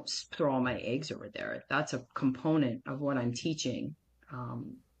I don't throw all my eggs over there. That's a component of what I'm teaching.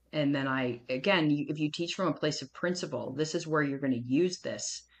 And then if you teach from a place of principle, this is where you're going to use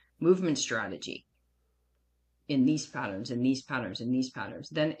this movement strategy in these patterns, in these patterns, in these patterns.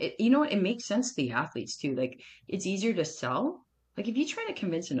 Then it makes sense to the athletes too. Like it's easier to sell. Like if you try to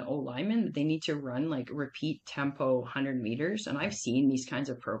convince an O lineman that they need to run like repeat tempo 100 meters, and I've seen these kinds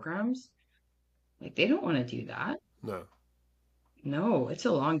of programs, like they don't want to do that. No, it's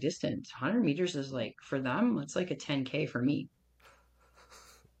a long distance. 100 meters is like, for them, it's like a 10K for me.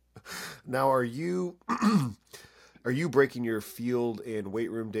 Now, are you breaking your field and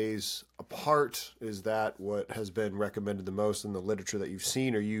weight room days apart? Is that what has been recommended the most in the literature that you've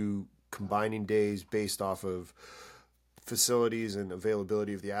seen? Are you combining days based off of facilities and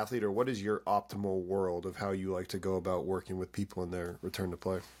availability of the athlete, or what is your optimal world of how you like to go about working with people in their return to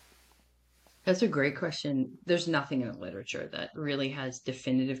play? That's a great question. There's nothing in the literature that really has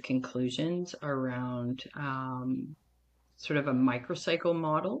definitive conclusions around sort of a microcycle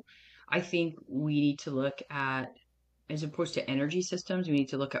model. I think we need to look at, as opposed to energy systems, we need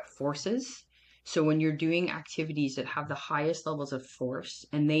to look at forces. So when you're doing activities that have the highest levels of force,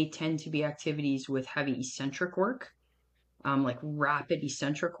 and they tend to be activities with heavy eccentric work, like rapid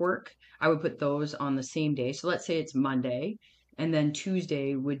eccentric work, I would put those on the same day. So let's say it's Monday, and then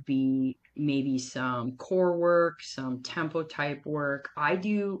Tuesday would be maybe some core work, some tempo type work. I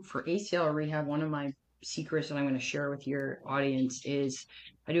do for ACL rehab, one of my secrets that I'm going to share with your audience is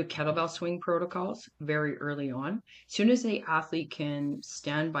I do kettlebell swing protocols very early on. As soon as the athlete can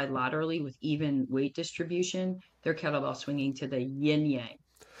stand bilaterally with even weight distribution, they're kettlebell swinging to the yin yang.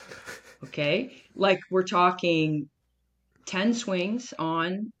 Okay. Like we're talking 10 swings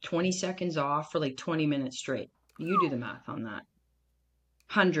on, 20 seconds off for like 20 minutes straight. You do the math on that.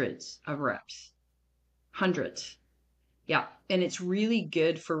 Hundreds of reps. Hundreds. Yeah. And it's really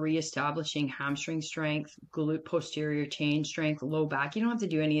good for reestablishing hamstring strength, glute posterior chain strength, low back. You don't have to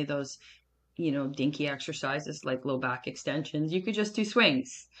do any of those, dinky exercises like low back extensions. You could just do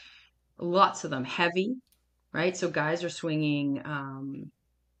swings. Lots of them. Heavy, right? So guys are swinging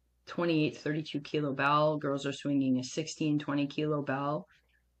 28, 32 kilo bell. Girls are swinging a 16, 20 kilo bell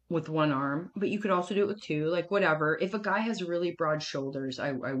with one arm, but you could also do it with two, like whatever. If a guy has really broad shoulders,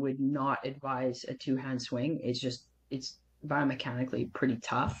 I would not advise a two-hand swing. It's biomechanically pretty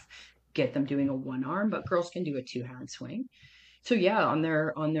tough. Get them doing a one arm, but girls can do a two-hand swing. So yeah, on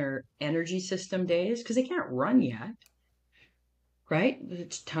their energy system days, because they can't run yet, right?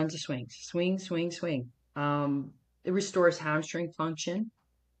 It's tons of swings. Swing, swing, swing. It restores hamstring function,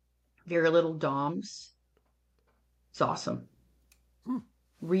 very little DOMs. It's awesome.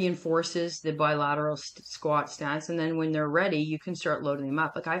 Reinforces the bilateral squat stance, and then when they're ready you can start loading them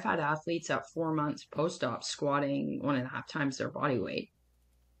up. Like I've had athletes at 4 months post-op squatting 1.5 times their body weight.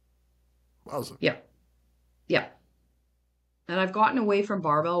 Awesome. Yeah. And I've gotten away from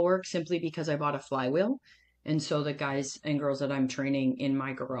barbell work simply because I bought a flywheel, and so the guys and girls that I'm training in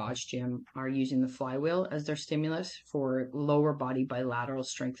my garage gym are using the flywheel as their stimulus for lower body bilateral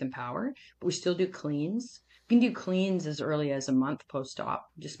strength and power. But we still do cleans. You can do cleans as early as a month post-op,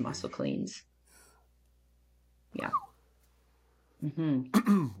 just muscle cleans. Yeah.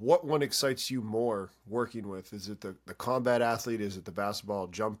 What one excites you more working with? Is it the combat athlete? Is it the basketball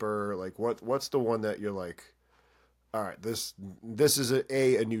jumper? Like what's the one that you're like, all right, this is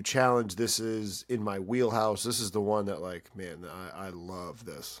a new challenge. This is in my wheelhouse. This is the one that like, man, I love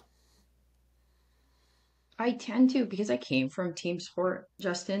this. I tend to, because I came from team sport,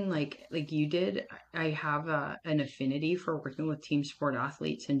 Justin, like you did. I have an affinity for working with team sport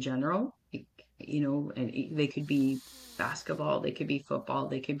athletes in general. Like, and they could be basketball, they could be football,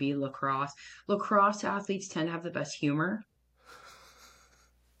 they could be lacrosse. Lacrosse athletes tend to have the best humor.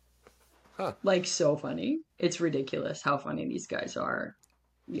 Huh. Like so funny. It's ridiculous how funny these guys are.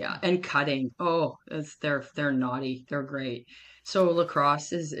 Yeah, and cutting. Oh, they're naughty. They're great. So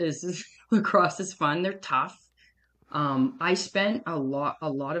lacrosse is lacrosse is fun. They're tough. I spent a lot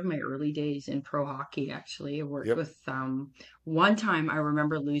of my early days in pro hockey actually. I worked Yep. with one time I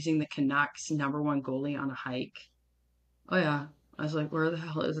remember losing the Canucks number one goalie on a hike. Oh yeah. I was like, where the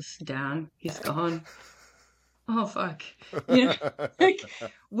hell is this Dan? He's gone. Oh fuck. You know, like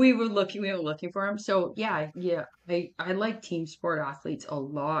we were looking for him. So yeah. I like team sport athletes a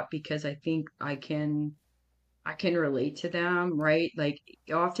lot because I think I can relate to them, right? Like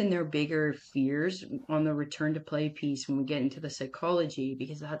often their bigger fears on the return to play piece when we get into the psychology,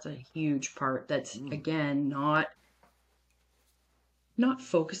 because that's a huge part that's again not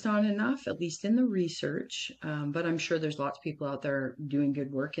focused on enough, at least in the research. But I'm sure there's lots of people out there doing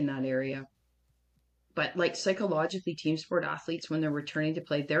good work in that area. But like psychologically, team sport athletes, when they're returning to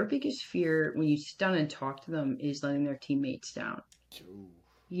play, their biggest fear when you sit down and talk to them is letting their teammates down.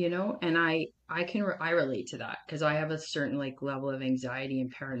 And I relate to that because I have a certain like level of anxiety and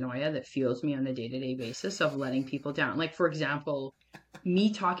paranoia that fuels me on a day-to-day basis of letting people down. Like for example,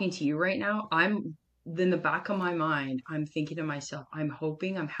 me talking to you right now, I'm in the back of my mind, I'm thinking to myself, I'm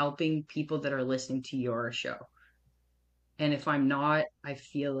hoping I'm helping people that are listening to your show. And if I'm not, I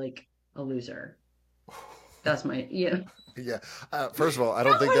feel like a loser. That's my, Yeah. First of all, I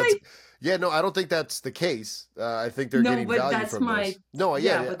don't Not think what that's. I Yeah, no, I don't think that's the case. I think they're No, getting but value that's from my this. No,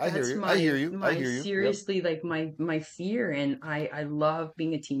 yeah, yeah, but I hear that's you. I hear my you. I my hear you. Yep. seriously like my fear, and I love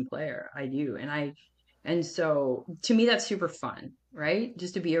being a team player. I do. And so to me that's super fun, right?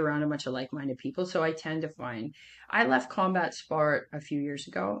 Just to be around a bunch of like-minded people. So I tend to find I left combat sport a few years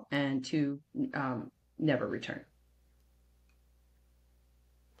ago and to never return.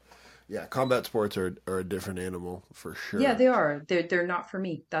 Yeah, combat sports are a different animal for Yeah, sure. they are. They're not for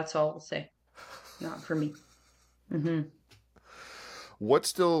me. That's all I'll say. Not for me. Hmm. What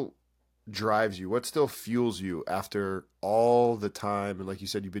still drives you? What still fuels you after all the time? And like you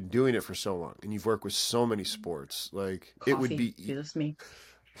said, you've been doing it for so long, and you've worked with so many sports. Like it would Coffee be. fuels me.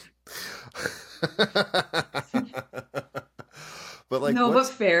 But like, No, but what's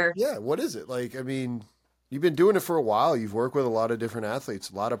fair. yeah? What is it like? I mean, you've been doing it for a while. You've worked with a lot of different athletes,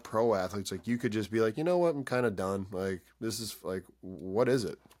 a lot of pro athletes. Like you could just be like, you know what? I'm kind of done. Like this is like, what is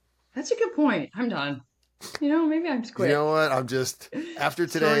it? That's a good point. I'm done. Maybe I'm just You quit. know what? I'm just after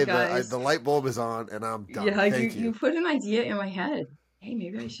Sorry, today guys. the light bulb is on and I'm done. Yeah, you Thank you you. put an idea in my head. Hey,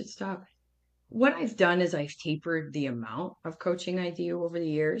 maybe I should stop. What I've done is I've tapered the amount of coaching I do over the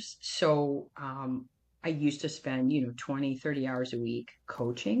years. So, I used to spend, 20, 30 hours a week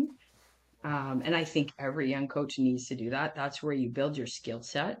coaching. And I think every young coach needs to do that. That's where you build your skill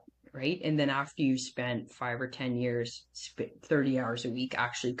set, right? And then after you've spent 5 or 10 years, 30 hours a week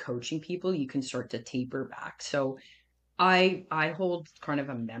actually coaching people, you can start to taper back. So I hold kind of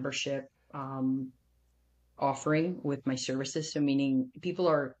a membership offering with my services. So meaning people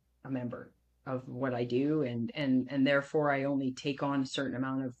are a member of what I do, and therefore I only take on a certain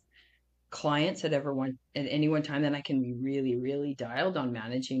amount of clients at any one time. Then I can be really, really dialed on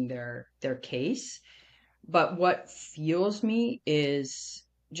managing their case. But what fuels me is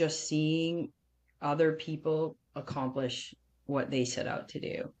just seeing other people accomplish what they set out to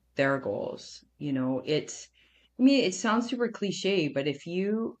do, their goals. I mean, it sounds super cliche, but if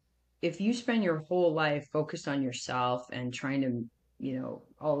you spend your whole life focused on yourself and trying to,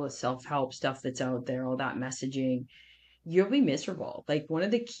 all the self-help stuff that's out there, all that messaging, you'll be miserable. Like one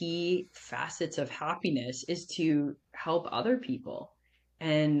of the key facets of happiness is to help other people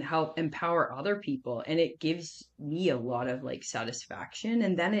and help empower other people. And it gives me a lot of like satisfaction.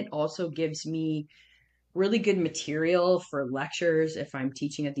 And then it also gives me really good material for lectures if I'm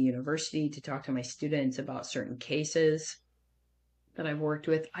teaching at the university to talk to my students about certain cases that I've worked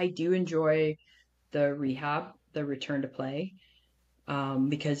with. I do enjoy the rehab, the return to play,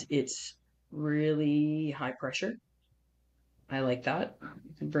 because it's really high pressure. I like that.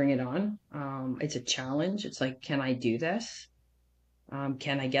 Bring it on. It's a challenge. It's like, can I do this?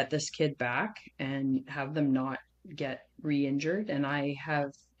 Can I get this kid back and have them not get re-injured? And I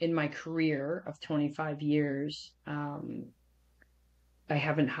have, in my career of 25 years, I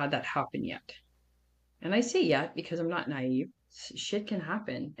haven't had that happen yet. And I say yet because I'm not naive. Shit can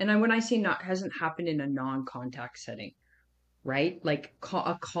happen. And when I say not hasn't happened in a non-contact setting, right? Like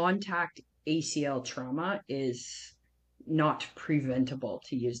a contact ACL trauma is not preventable,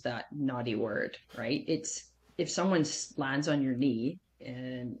 to use that naughty word, right? It's if someone lands on your knee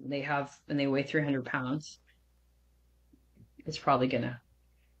and they weigh 300 pounds, it's probably gonna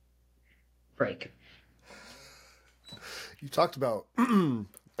break. You talked about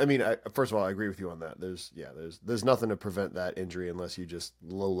I mean, first of all, I agree with you on that. There's nothing to prevent that injury unless you just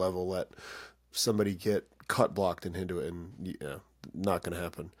low level let somebody get cut blocked and into it, and not going to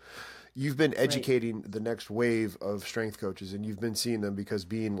happen. You've been Right. educating the next wave of strength coaches, and you've been seeing them because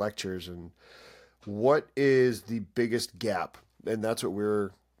being lectures. And what is the biggest gap? And that's what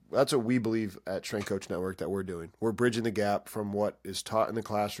we believe at Strength Coach Network that we're doing. We're bridging the gap from what is taught in the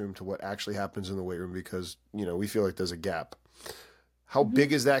classroom to what actually happens in the weight room because we feel like there's a gap. How big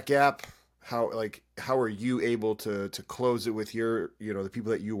Mhm. is that gap? How are you able to close it with your the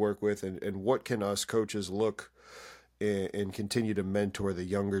people that you work with, and what can us coaches look and continue to mentor the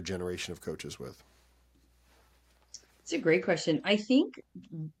younger generation of coaches with? It's a great question. I think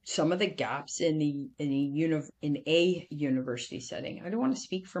some of the gaps in a university setting. I don't want to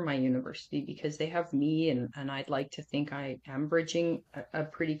speak for my university because they have me, and I'd like to think I am bridging a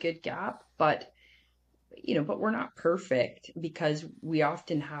pretty good gap, but we're not perfect because we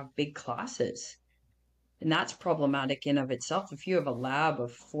often have big classes. And that's problematic in of itself. If you have a lab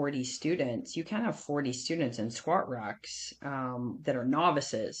of 40 students, you can't have 40 students in squat racks that are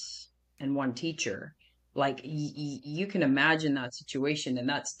novices and one teacher. Like you can imagine that situation, and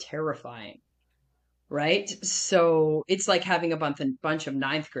that's terrifying, right? So it's like having a bunch of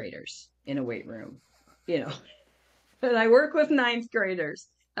ninth graders in a weight room, you know. And I work with ninth graders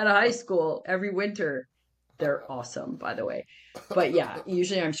at a high school every winter. They're awesome, by the way. But yeah,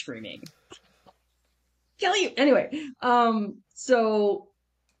 usually I'm screaming, kill you. Anyway, so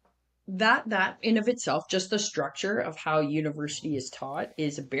that in of itself, just the structure of how university is taught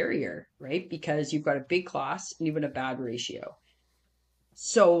is a barrier, right? Because you've got a big class and you've got a bad ratio.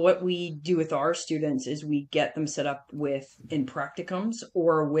 So what we do with our students is we get them set up with in practicums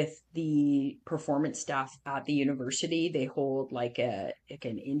or with the performance staff at the university. They hold like an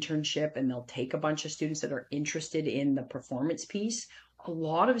internship, and they'll take a bunch of students that are interested in the performance piece. A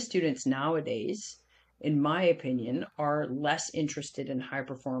lot of students nowadays, in my opinion, are less interested in high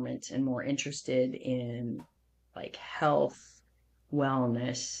performance and more interested in like health,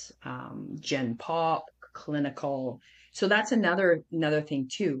 wellness, gen pop, clinical. So that's another thing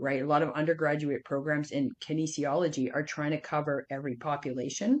too, right? A lot of undergraduate programs in kinesiology are trying to cover every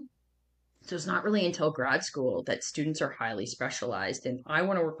population. So it's not really until grad school that students are highly specialized. And I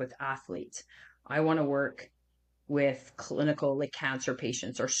want to work with athletes. I want to work with clinical like cancer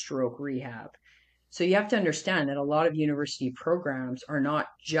patients or stroke rehab. So you have to understand that a lot of university programs are not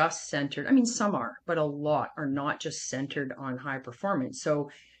just centered, I mean, some are, but a lot are not just centered on high performance. So,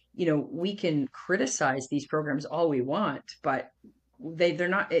 we can criticize these programs all we want, but they're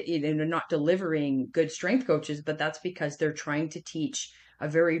not delivering good strength coaches, but that's because they're trying to teach a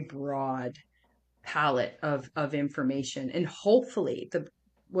very broad palette of information. And hopefully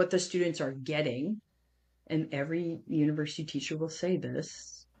what the students are getting, and every university teacher will say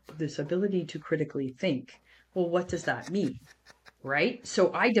this ability to critically think. Well, what does that mean? Right?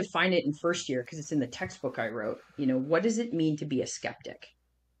 So I define it in first year because it's in the textbook I wrote. What does it mean to be a skeptic?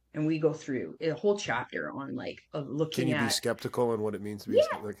 And we go through a whole chapter on like Can looking you be at, skeptical and what it means to be a yeah,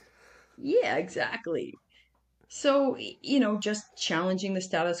 skeptic? Like, yeah, exactly. So, just challenging the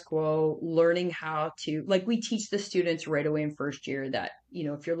status quo, learning how to, like, we teach the students right away in first year that,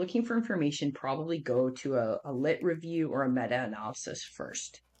 if you're looking for information, probably go to a lit review or a meta analysis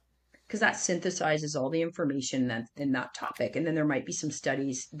first, because that synthesizes all the information that in that topic. And then there might be some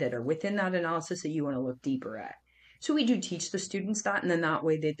studies that are within that analysis that you want to look deeper at. So we do teach the students that, and then that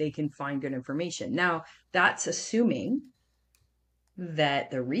way that they can find good information. Now, that's assuming that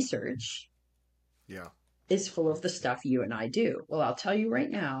the research yeah. is full of the stuff you and I do. Well, I'll tell you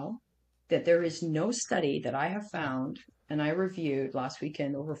right now that there is no study that I have found, and I reviewed last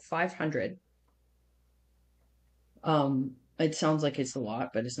weekend over 500. It sounds like it's a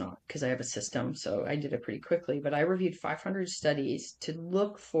lot, but it's not, because I have a system, so I did it pretty quickly. But I reviewed 500 studies to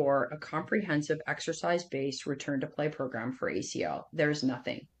look for a comprehensive exercise-based return to play program for ACL. There's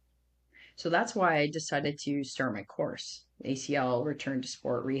nothing. So that's why I decided to start my course, ACL Return to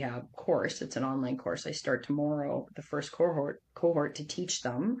Sport Rehab course. It's an online course. I start tomorrow, the first cohort to teach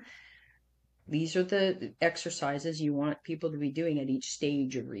them. These are the exercises you want people to be doing at each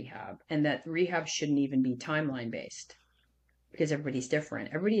stage of rehab, and that rehab shouldn't even be timeline based because everybody's different.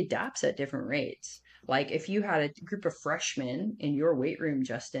 Everybody adapts at different rates. Like if you had a group of freshmen in your weight room,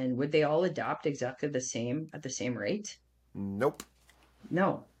 Justin, would they all adapt exactly the same at the same rate? Nope.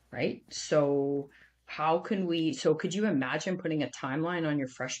 No, right? So could you imagine putting a timeline on your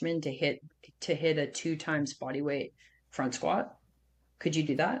freshmen to hit a 2 times body weight front squat? Could you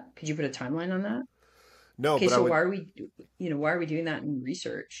do that? Could you put a timeline on that? No, Okay, but I so would why are we doing that in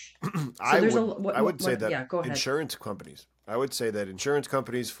research? So I there's a would I would say what that yeah, go ahead. insurance companies. I would say that insurance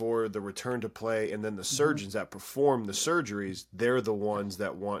companies for the return to play and then the Hmm. surgeons that perform the surgeries, they're the ones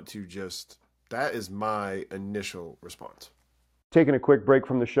that want to just that is my initial response. Taking a quick break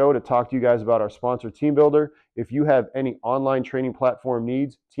from the show to talk to you guys about our sponsor, TeamBuilder. If you have any online training platform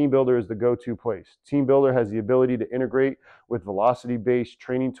needs, TeamBuilder is the go-to place. TeamBuilder has the ability to integrate with velocity-based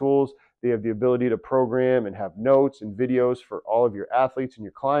training tools. They have the ability to program and have notes and videos for all of your athletes and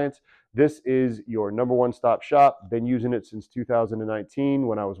your clients. This is your number one stop shop. Been using it since 2019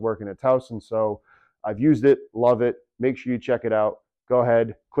 when I was working at Towson. So I've used it, love it. Make sure you check it out. Go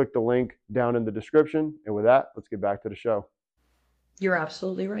ahead, click the link down in the description. And with that, let's get back to the show. You're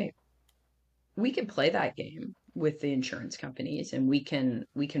absolutely right. We can play that game with the insurance companies, and we can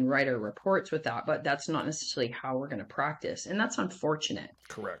write our reports with that, but that's not necessarily how we're going to practice, and that's unfortunate.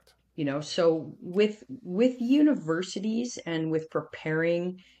 Correct. So with universities and with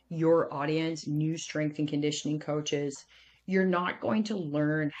preparing your audience, new strength and conditioning coaches, you're not going to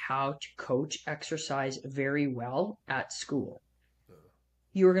learn how to coach exercise very well at school.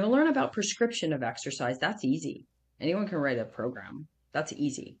 You're going to learn about prescription of exercise. That's easy. Anyone can write a program. That's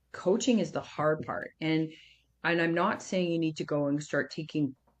easy. Coaching is the hard part. And I'm not saying you need to go and start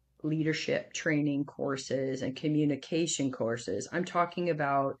taking leadership training courses and communication courses. I'm talking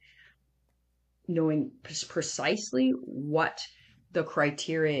about knowing precisely what the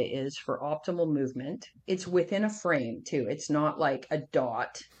criteria is for optimal movement. It's within a frame too. It's not like a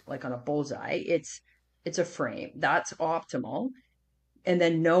dot, like on a bullseye. It's a frame. That's optimal. And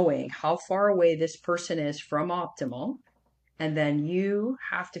then knowing how far away this person is from optimal. And then you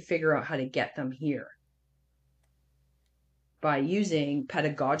have to figure out how to get them here by using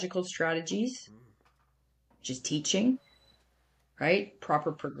pedagogical strategies, which is teaching, right?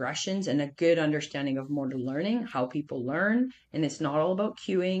 Proper progressions and a good understanding of motor learning, how people learn. And it's not all about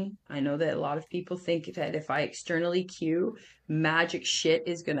cueing. I know that a lot of people think that if I externally cue, magic shit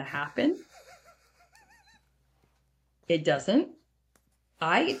is going to happen. It doesn't.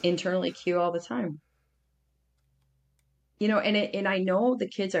 I internally cue all the time. And I know the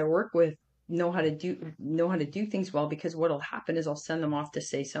kids I work with know how to do things well, because what'll happen is I'll send them off to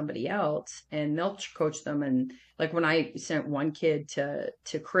say somebody else and they'll coach them. And like when I sent one kid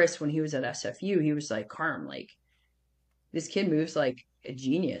to Chris when he was at SFU, he was like, Carm, like this kid moves like a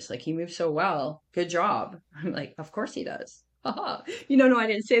genius. Like he moves so well. Good job. I'm like, of course he does. No, I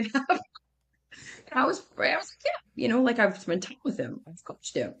didn't say that. I was like, yeah, like I've spent time with him. I've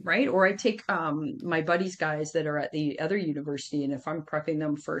coached him, right? Or I take my buddies, guys that are at the other university, and if I'm prepping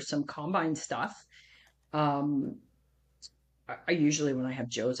them for some combine stuff, um, I usually when I have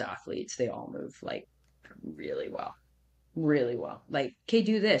Joe's athletes, they all move like really well. Really well. Like, okay,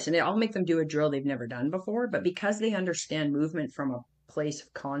 do this. And I'll make them do a drill they've never done before. But because they understand movement from a place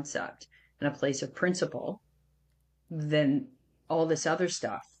of concept and a place of principle, then all this other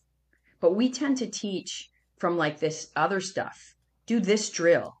stuff. But we tend to teach from like this other stuff. Do this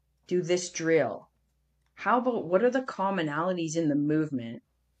drill. Do this drill. How about what are the commonalities in the movement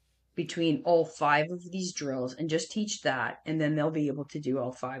between all five of these drills and just teach that, and then they'll be able to do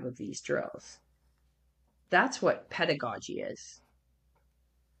all five of these drills. That's what pedagogy is.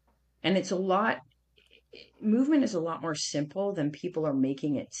 And movement is a lot more simple than people are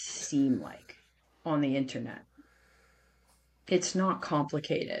making it seem like on the internet. It's not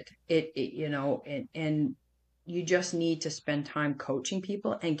complicated. And you just need to spend time coaching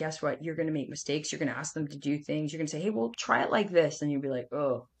people. And guess what? You're going to make mistakes. You're going to ask them to do things. You're going to say, hey, well, try it like this. And you'll be like,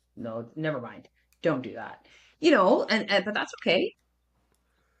 oh, no, never mind. Don't do that. But that's okay.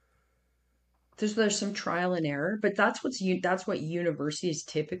 There's some trial and error, but that's what universities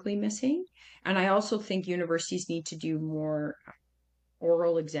typically missing. And I also think universities need to do more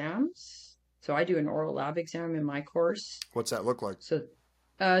oral exams. So I do an oral lab exam in my course. What's that look like? So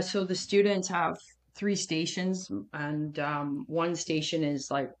the students have three stations, and one station is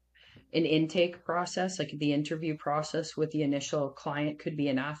like an intake process, like the interview process with the initial client. Could be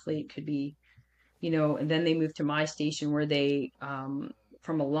an athlete, could be, and then they move to my station where they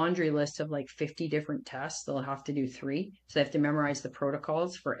from a laundry list of like 50 different tests, they'll have to do three. So they have to memorize the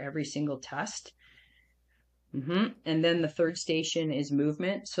protocols for every single test. And then the third station is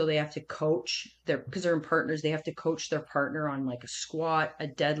movement. So they have to coach because they're in partners, they have to coach their partner on like a squat, a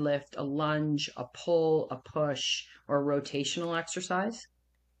deadlift, a lunge, a pull, a push, or a rotational exercise.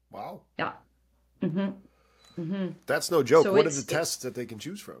 Wow. Yeah. Mm-hmm. Mm-hmm. That's no joke. So What are the tests that they can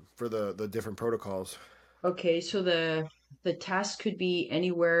choose from for the different protocols? Okay, so the test could be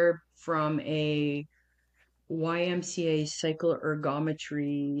anywhere from a YMCA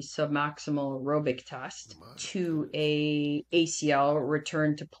cycloergometry submaximal aerobic test to a ACL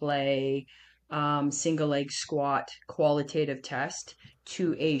return to play single leg squat qualitative test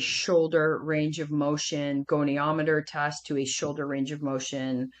to a shoulder range of motion goniometer test to a shoulder range of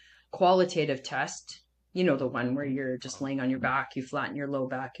motion qualitative test. The one where you're just laying on your back, you flatten your low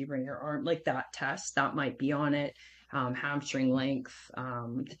back, you bring your arm, like that test, that might be on it. Hamstring length,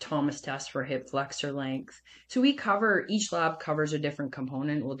 the Thomas test for hip flexor length. So each lab covers a different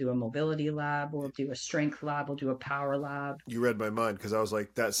component. We'll do a mobility lab, we'll do a strength lab, we'll do a power lab. You read my mind because I was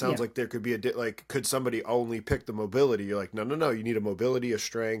like, that sounds like there could be could somebody only pick the mobility? You're like, no, you need a mobility, a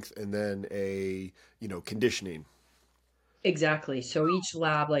strength, and then a, conditioning. Exactly. So each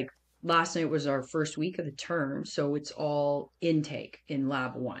lab, like last night was our first week of the term, so it's all intake in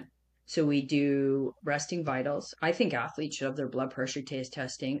lab one. So we do resting vitals. I think athletes should have their blood pressure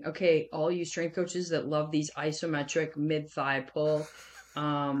testing. Okay, all you strength coaches that love these isometric mid-thigh pull,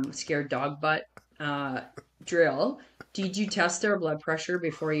 scared dog butt drill, did you test their blood pressure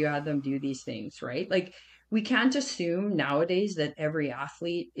before you had them do these things, right? Like we can't assume nowadays that every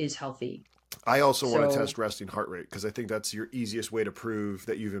athlete is healthy. I also want to test resting heart rate because I think that's your easiest way to prove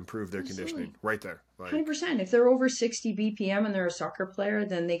that you've improved their conditioning right there. 100%. If they're over 60 BPM and they're a soccer player,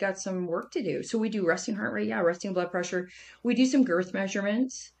 then they got some work to do. So we do resting heart rate, resting blood pressure. We do some girth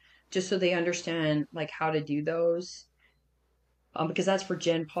measurements just so they understand like how to do those. Because that's for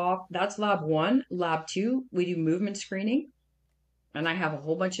Gen Pop. That's lab one. Lab two, we do movement screening. And I have a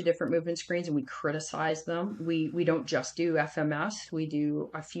whole bunch of different movement screens and we criticize them. We don't just do FMS, we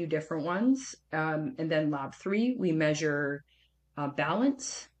do a few different ones. And then lab three, we measure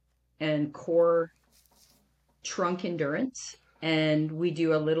balance and core trunk endurance. And we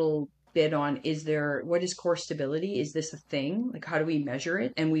do a little bit on what is core stability? Is this a thing? Like how do we measure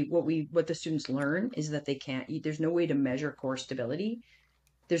it? And what the students learn is that there's no way to measure core stability.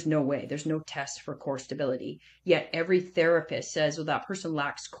 There's no way. There's no test for core stability. Yet every therapist says, well, that person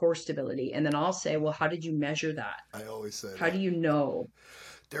lacks core stability. And then I'll say, well, how did you measure that? I always say how do you know?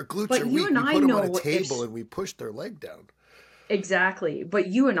 Their glutes are weak. We put them on a table and we push their leg down. Exactly. But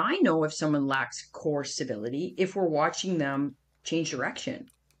you and I know if someone lacks core stability, if we're watching them change direction.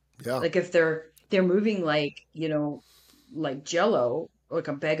 Yeah. Like if they're moving like, like Jello, like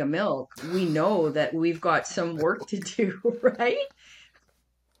a bag of milk, we know that we've got some work to do, right?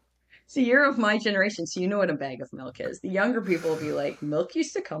 So you're of my generation, so you know what a bag of milk is. The younger people will be like, milk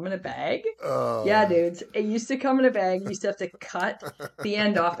used to come in a bag? Yeah, Uh, dudes. It used to come in a bag. You used to have to cut the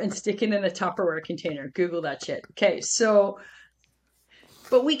end off and stick it in a Tupperware container. Google that shit. Okay, so,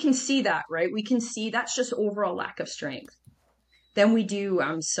 but we can see that, right? We can see that's just overall lack of strength. Then we do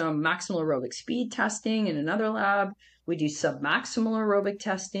some maximal aerobic speed testing in another lab. We do submaximal aerobic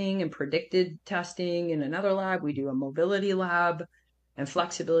testing and predicted testing in another lab. We do a mobility lab and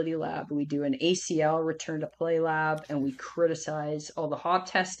flexibility lab. We do an ACL return to play lab, and we criticize all the hop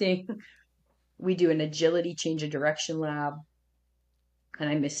testing. We do an agility change of direction lab, and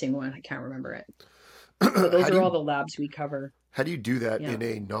I'm missing one. I can't remember it. But how those do are all you the labs we cover. how do you do that Yeah. in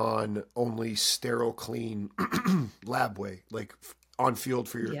a non-only sterile clean lab way, like on field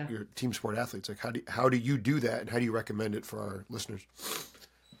for Yeah. your team sport athletes? Like how do you do that, and how do you recommend it for our listeners?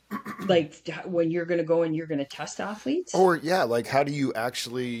 Like when you're going to go and you're going to test athletes? Or yeah, like how do you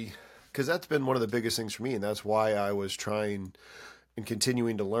actually? Because that's been one of the biggest things for me, and that's why I was trying and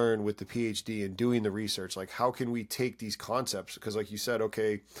continuing to learn with the PhD and doing the research. Like, how can we take these concepts? Because, like you said,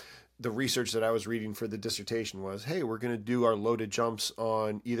 okay, the research that I was reading for the dissertation was, hey, we're going to do our loaded jumps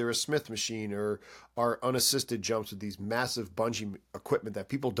on either a Smith machine or our unassisted jumps with these massive bungee equipment that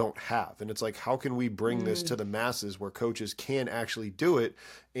people don't have. And it's like, how can we bring this to the masses where coaches can actually do it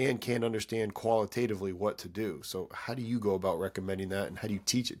and can understand qualitatively what to do? So, how do you go about recommending that, and how do you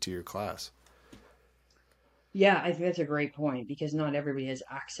teach it to your class? Yeah, I think that's a great point because not everybody has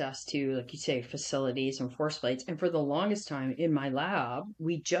access to, like you say, facilities and force plates. And for the longest time in my lab,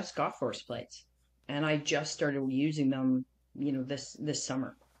 we just got force plates, and I just started using them, this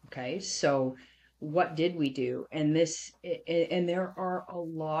summer. Okay, so what did we do? And there are a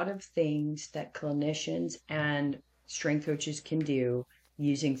lot of things that clinicians and strength coaches can do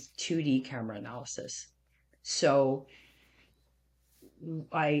using 2D camera analysis. So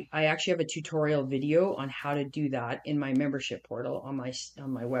I actually have a tutorial video on how to do that in my membership portal on my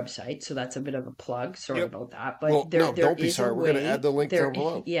website. So that's a bit of a plug. Sorry Yep. about that, Well, but no, there don't be is a sorry. We're going to add way the link there down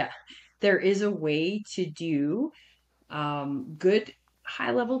below. yeah, there is a way to do good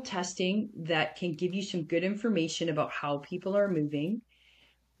high level testing that can give you some good information about how people are moving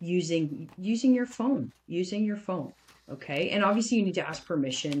using your phone. Okay, and obviously you need to ask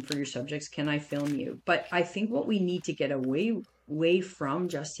permission for your subjects. Can I film you? But I think what we need to get away from,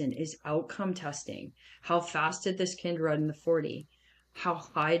 Justin, is outcome testing. How fast did this kid run in the 40? How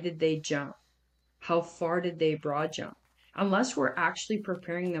high did they jump? How far did they broad jump? Unless we're actually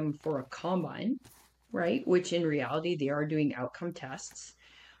preparing them for a combine, right, which in reality they are doing outcome tests,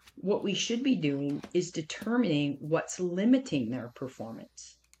 what we should be doing is determining what's limiting their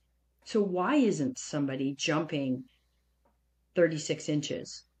performance. So why isn't somebody jumping 36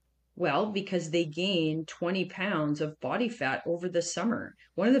 inches? Well, because they gained 20 pounds of body fat over the summer.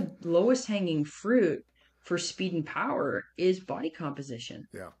 One of the lowest hanging fruit for speed and power is body composition.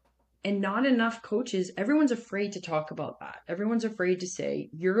 Yeah. And not enough coaches, everyone's afraid to talk about that. Everyone's afraid to say,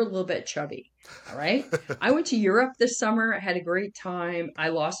 you're a little bit chubby. All right. I went to Europe this summer. I had a great time. I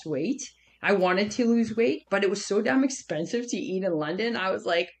lost weight. I wanted to lose weight, but it was so damn expensive to eat in London. I was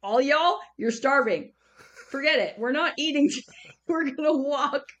like, all y'all, you're starving. Forget it. We're not eating today. We're going to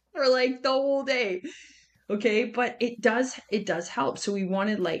walk for like the whole day. Okay. But it does help. So we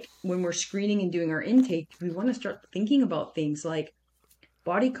wanted, like, when we're screening and doing our intake, we want to start thinking about things like,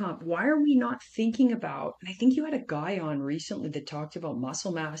 body comp. Why are we not thinking about, and I think you had a guy on recently that talked about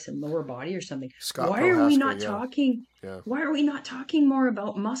muscle mass and lower body or something. Scott Why are we Prohaska, not yeah. talking? Yeah. Why are we not talking more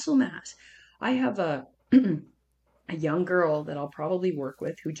about muscle mass? I have a young girl that I'll probably work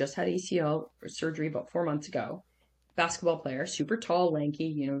with who just had ACL surgery about 4 months ago. Basketball player, super tall,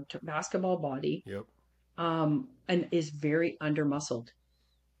 lanky, basketball body, Yep. and is very under muscled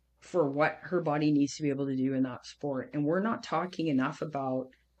for what her body needs to be able to do in that sport. And we're not talking enough about,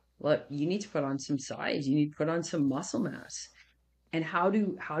 look, you need to put on some size, you need to put on some muscle mass. And how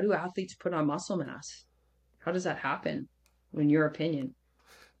do athletes put on muscle mass? How does that happen, in your opinion?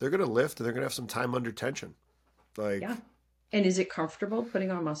 They're going to lift, and they're going to have some time under tension. Like, Yeah. And is it comfortable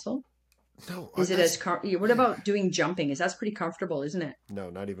putting on muscle? no, Is it as what about doing jumping? Is that's pretty comfortable, isn't it? no,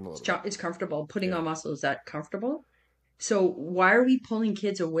 not even a little bit. It's comfortable. Putting Yeah. on muscle, is that comfortable? So why are we pulling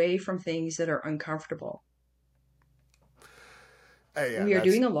kids away from things that are uncomfortable? Hey, yeah, We are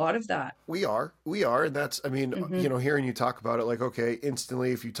doing a lot of that. We are, and that's, I mean, hearing you talk about it, like, okay,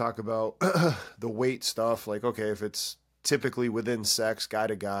 instantly, if you talk about the weight stuff, like, okay, if it's typically within sex, guy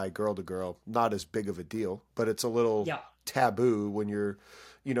to guy, girl to girl, not as big of a deal, but it's a little taboo when you're,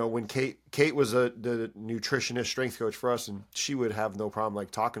 when Kate was the nutritionist strength coach for us, and she would have no problem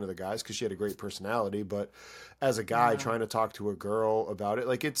like talking to the guys because she had a great personality, but as a guy trying to talk to a girl about it,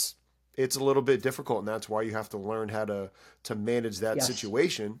 like, it's it's a little bit difficult, and that's why you have to learn how to manage that Yes.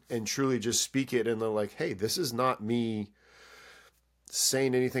 situation and truly just speak it. And they're like, hey, this is not me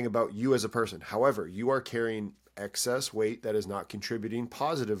saying anything about you as a person. However, you are carrying excess weight that is not contributing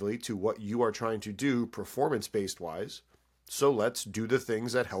positively to what you are trying to do performance based wise. So let's do the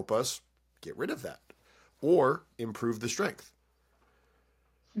things that help us get rid of that or improve the strength.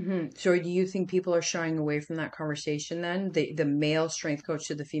 So do you think people are shying away from that conversation then? The male strength coach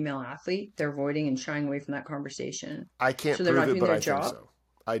to the female athlete, they're avoiding and shying away from that conversation. I can't So they're prove not it, doing but their I think job? so.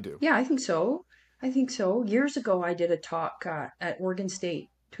 I do. Yeah, I think so. I think so. Years ago, I did a talk at Oregon State,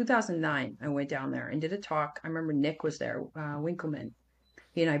 2009. I went down there and did a talk. I remember Nick was there, Winkleman.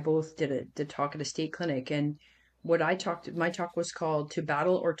 He and I both did a talk at a state clinic. And my talk was called To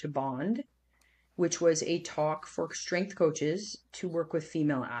Battle or to Bond, which was a talk for strength coaches to work with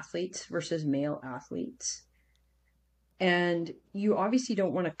female athletes versus male athletes. And you obviously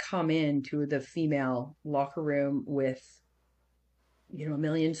don't want to come into the female locker room with, a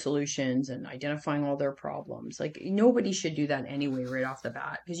million solutions and identifying all their problems. Like nobody should do that anyway, right off the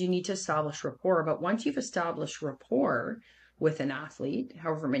bat, because you need to establish rapport. But once you've established rapport with an athlete,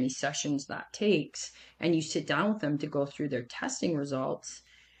 however many sessions that takes, and you sit down with them to go through their testing results,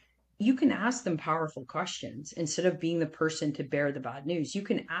 you can ask them powerful questions instead of being the person to bear the bad news. You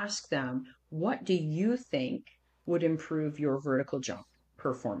can ask them, what do you think would improve your vertical jump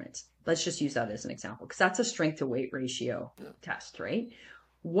performance? Let's just use that as an example because that's a strength to weight ratio test, right?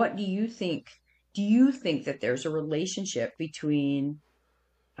 What do you think? Do you think that there's a relationship between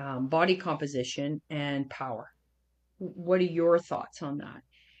body composition and power? What are your thoughts on that?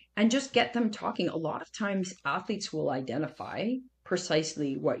 And just get them talking. A lot of times athletes will identify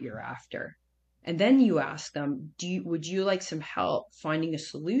precisely what you're after. And then you ask them, would you like some help finding a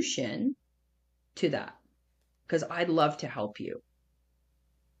solution to that? Because I'd love to help you.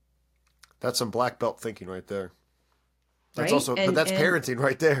 That's some black belt thinking right there. That's Right. also, but And that's parenting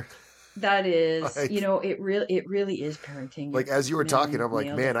right there. that is, like, it really is parenting. like as you were talking, I'm like,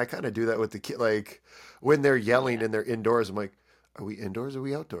 Nailed man, it. I kind of do that with the kid. Like when they're yelling Yeah, and they're indoors, I'm like, are we indoors or are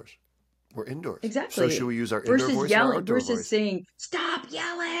we outdoors? We're indoors. So should exactly. we use our indoor Versus voice or our yelling, outdoor versus voice? saying, stop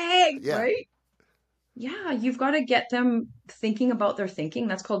yelling, Yeah. right? Yeah, you've got to get them thinking about their thinking.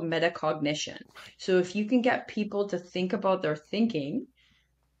 That's called metacognition. So if you can get people to think about their thinking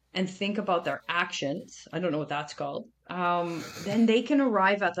and think about their actions, I don't know what that's called, then they can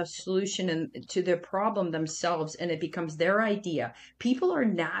arrive at the solution and to their problem themselves, and it becomes their idea. People are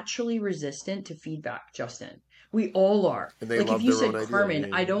naturally resistant to feedback, Justin. We all are. And they Like if love you their own said, idea.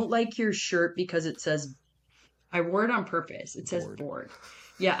 Carmen, I Yeah. don't like your shirt because it says, I wore it on purpose. It says Bored. board.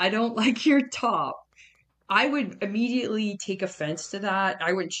 Yeah, I don't like your top. I would immediately take offense to that.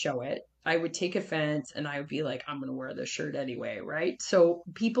 I wouldn't show it. I would take offense and I would be like, I'm going to wear this shirt anyway, right? So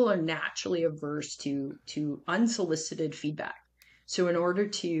people are naturally averse to unsolicited feedback. So in order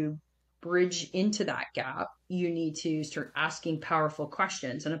to bridge into that gap, you need to start asking powerful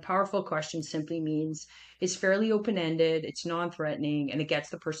questions. And a powerful question simply means it's fairly open-ended, it's non-threatening, and it gets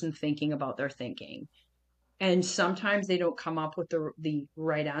the person thinking about their thinking. And sometimes they don't come up with the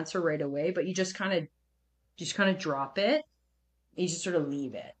right answer right away, but you just kind of drop it. You just sort of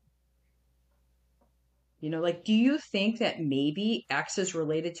leave it. Like, do you think that maybe X is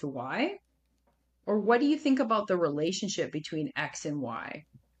related to Y? Or what do you think about the relationship between X and Y?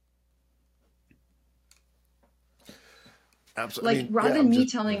 Absolutely. I Like, mean, rather yeah, than I'm me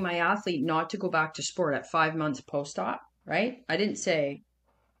just, yeah. telling my athlete not to go back to sport at 5 months post-op, right? I didn't say,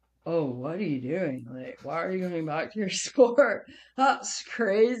 oh, what are you doing? Like, why are you going back to your sport? That's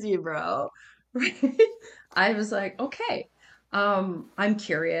crazy, bro. Right? I was like, okay, I'm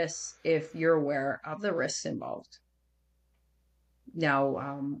curious if you're aware of the risks involved.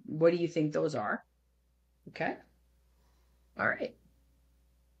 Now, what do you think those are? Okay. All right.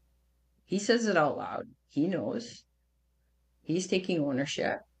 He says it out loud. He knows. He's taking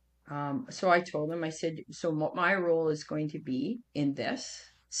ownership. So I told him, I said, so what my role is going to be in this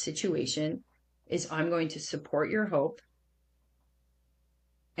situation is I'm going to support your hope.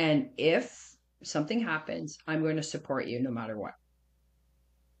 And if something happens, I'm going to support you no matter what.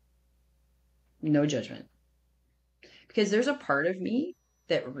 No judgment. Because there's a part of me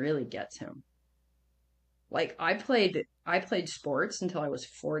that really gets him. Like I played sports until I was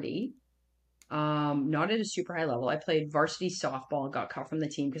 40. Not at a super high level. I played varsity softball, got cut from the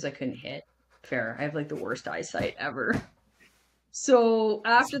team because I couldn't hit. Fair. I have like the worst eyesight ever. So It's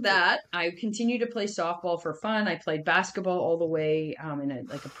after okay. that, I continued to play softball for fun. I played basketball all the way in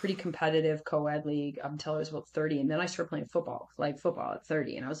a pretty competitive co-ed league until I was about 30. And then I started playing football, flag football at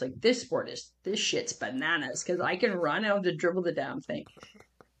 30. And I was like, this shit's bananas because I can run out to dribble the damn thing.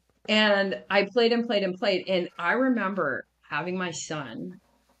 And I played and played and played. And I remember having my son,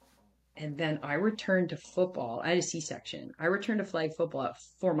 and then I returned to football. I had a C-section. I returned to flag football at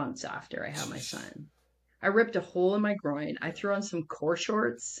 4 months after I had my son. I ripped a hole in my groin. I threw on some core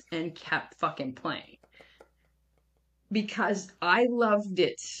shorts and kept fucking playing because I loved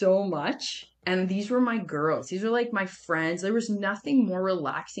it so much. And these were my girls. These were like my friends. There was nothing more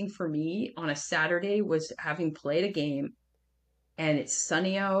relaxing for me on a Saturday was having played a game and it's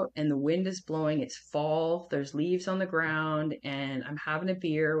sunny out and the wind is blowing. It's fall. There's leaves on the ground and I'm having a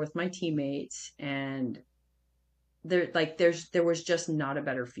beer with my teammates and there was just not a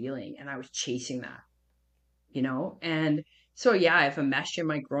better feeling and I was chasing that, and so yeah, I have a mesh in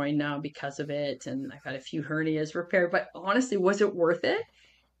my groin now because of it and I've had a few hernias repaired, but honestly, was it worth it?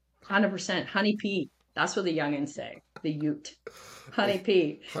 100%. Honey pee. That's what the youngins say. The Ute. Honey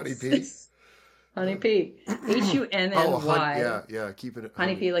pee. Honey pea. Honey pee. Oh, Hunny. yeah. Keeping it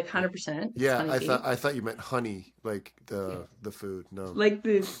Honey honey. pee, like 100%. It's Yeah, honey I pee. thought you meant honey, like the food. No, Like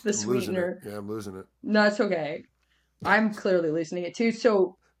the I'm losing it. sweetener. Yeah, I'm losing it. No, it's okay. I'm clearly losing it too.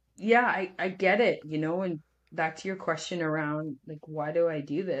 So yeah, I get it, and back to your question around like why do I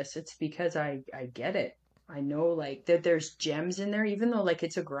do this? It's because I get it. I know like that there's gems in there, even though like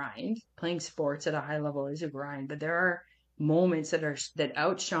it's a grind. Playing sports at a high level is a grind, but there are moments that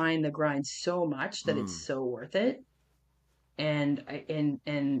outshine the grind so much that it's Mm. so worth it. And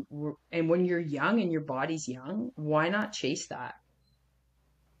when you're young and your body's young, why not chase that?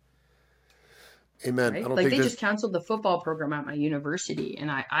 Amen. I Right? don't Like think they there's. just canceled the football program at my university, and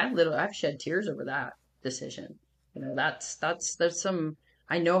I've shed tears over that decision. That's some.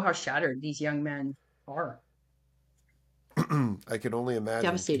 I know how shattered these young men are. I can only imagine.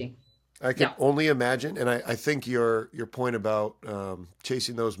 Devastating. I can Yeah. only imagine, and I think your point about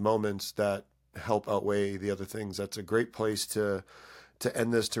chasing those moments that help outweigh the other things. That's a great place to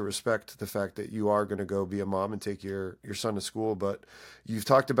end this, to respect the fact that you are going to go be a mom and take your son to school. But you've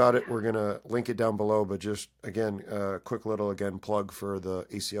talked about it. We're going to link it down below. But just again, quick little again plug for the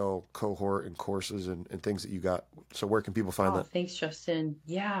ACL cohort and courses and things that you got. So where can people find Oh, that? thanks, Justin.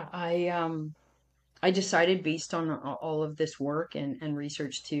 Yeah, I decided based on all of this work and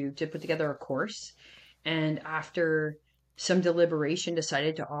research to put together a course. And after some deliberation,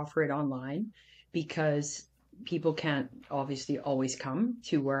 decided to offer it online because people can't obviously always come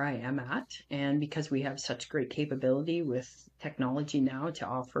to where I am at. And because we have such great capability with technology now to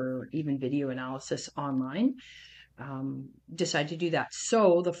offer even video analysis online, decided to do that.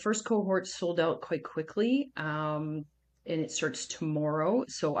 So the first cohort sold out quite quickly. And it starts tomorrow.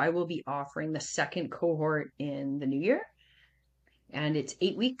 So I will be offering the second cohort in the new year. And it's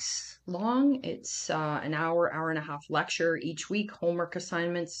 8 weeks long. It's an hour and a half lecture each week, homework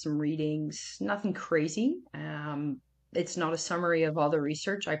assignments, some readings, nothing crazy. It's not a summary of all the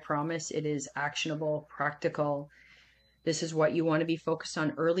research. I promise it is actionable, practical. This is what you want to be focused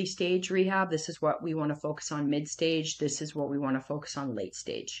on early stage rehab. This is what we want to focus on mid stage. This is what we want to focus on late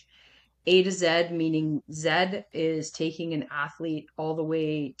stage. A to Z, meaning Z is taking an athlete all the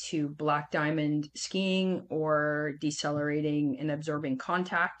way to black diamond skiing or decelerating and absorbing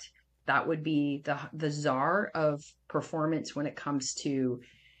contact. That would be the czar of performance when it comes to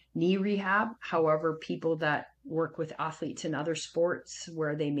knee rehab. However, people that work with athletes in other sports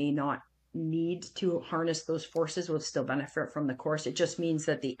where they may not need to harness those forces will still benefit from the course. It just means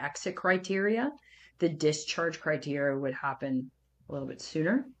that the exit criteria, the discharge criteria would happen a little bit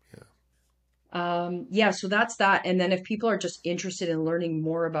sooner. Yeah, so that's that. And then if people are just interested in learning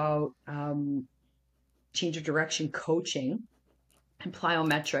more about change of direction coaching and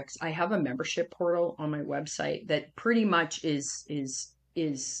plyometrics, I have a membership portal on my website that pretty much is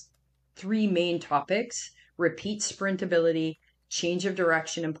three main topics: repeat sprint ability, change of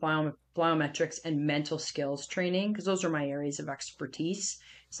direction and plyometrics, and mental skills training, because those are my areas of expertise.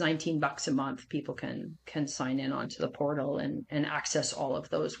 It's $19 a month. People can sign in onto the portal and access all of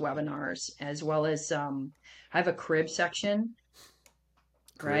those webinars, as well as I have a crib section,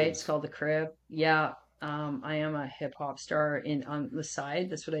 right? It's Cribs. called the crib. Yeah. I am a hip hop star in on the side.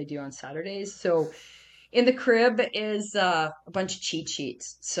 That's what I do on Saturdays. So in the crib is a bunch of cheat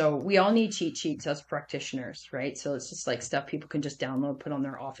sheets. So we all need cheat sheets as practitioners, right? So it's just like stuff people can just download, put on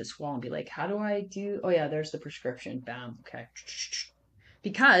their office wall, and be like, "How do I do?" Oh yeah, there's the prescription. Bam. Okay.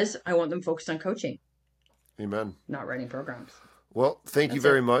 Because I want them focused on coaching, Amen. not writing programs. Well, thank you That's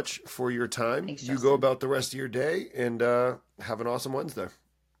very it. much for your time. Thanks, You go Justin. about the rest of your day and have an awesome Wednesday.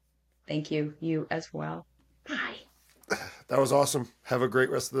 Thank you. You as well. Bye. That was awesome. Have a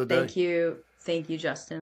great rest of the day. Thank you. Thank you, Justin.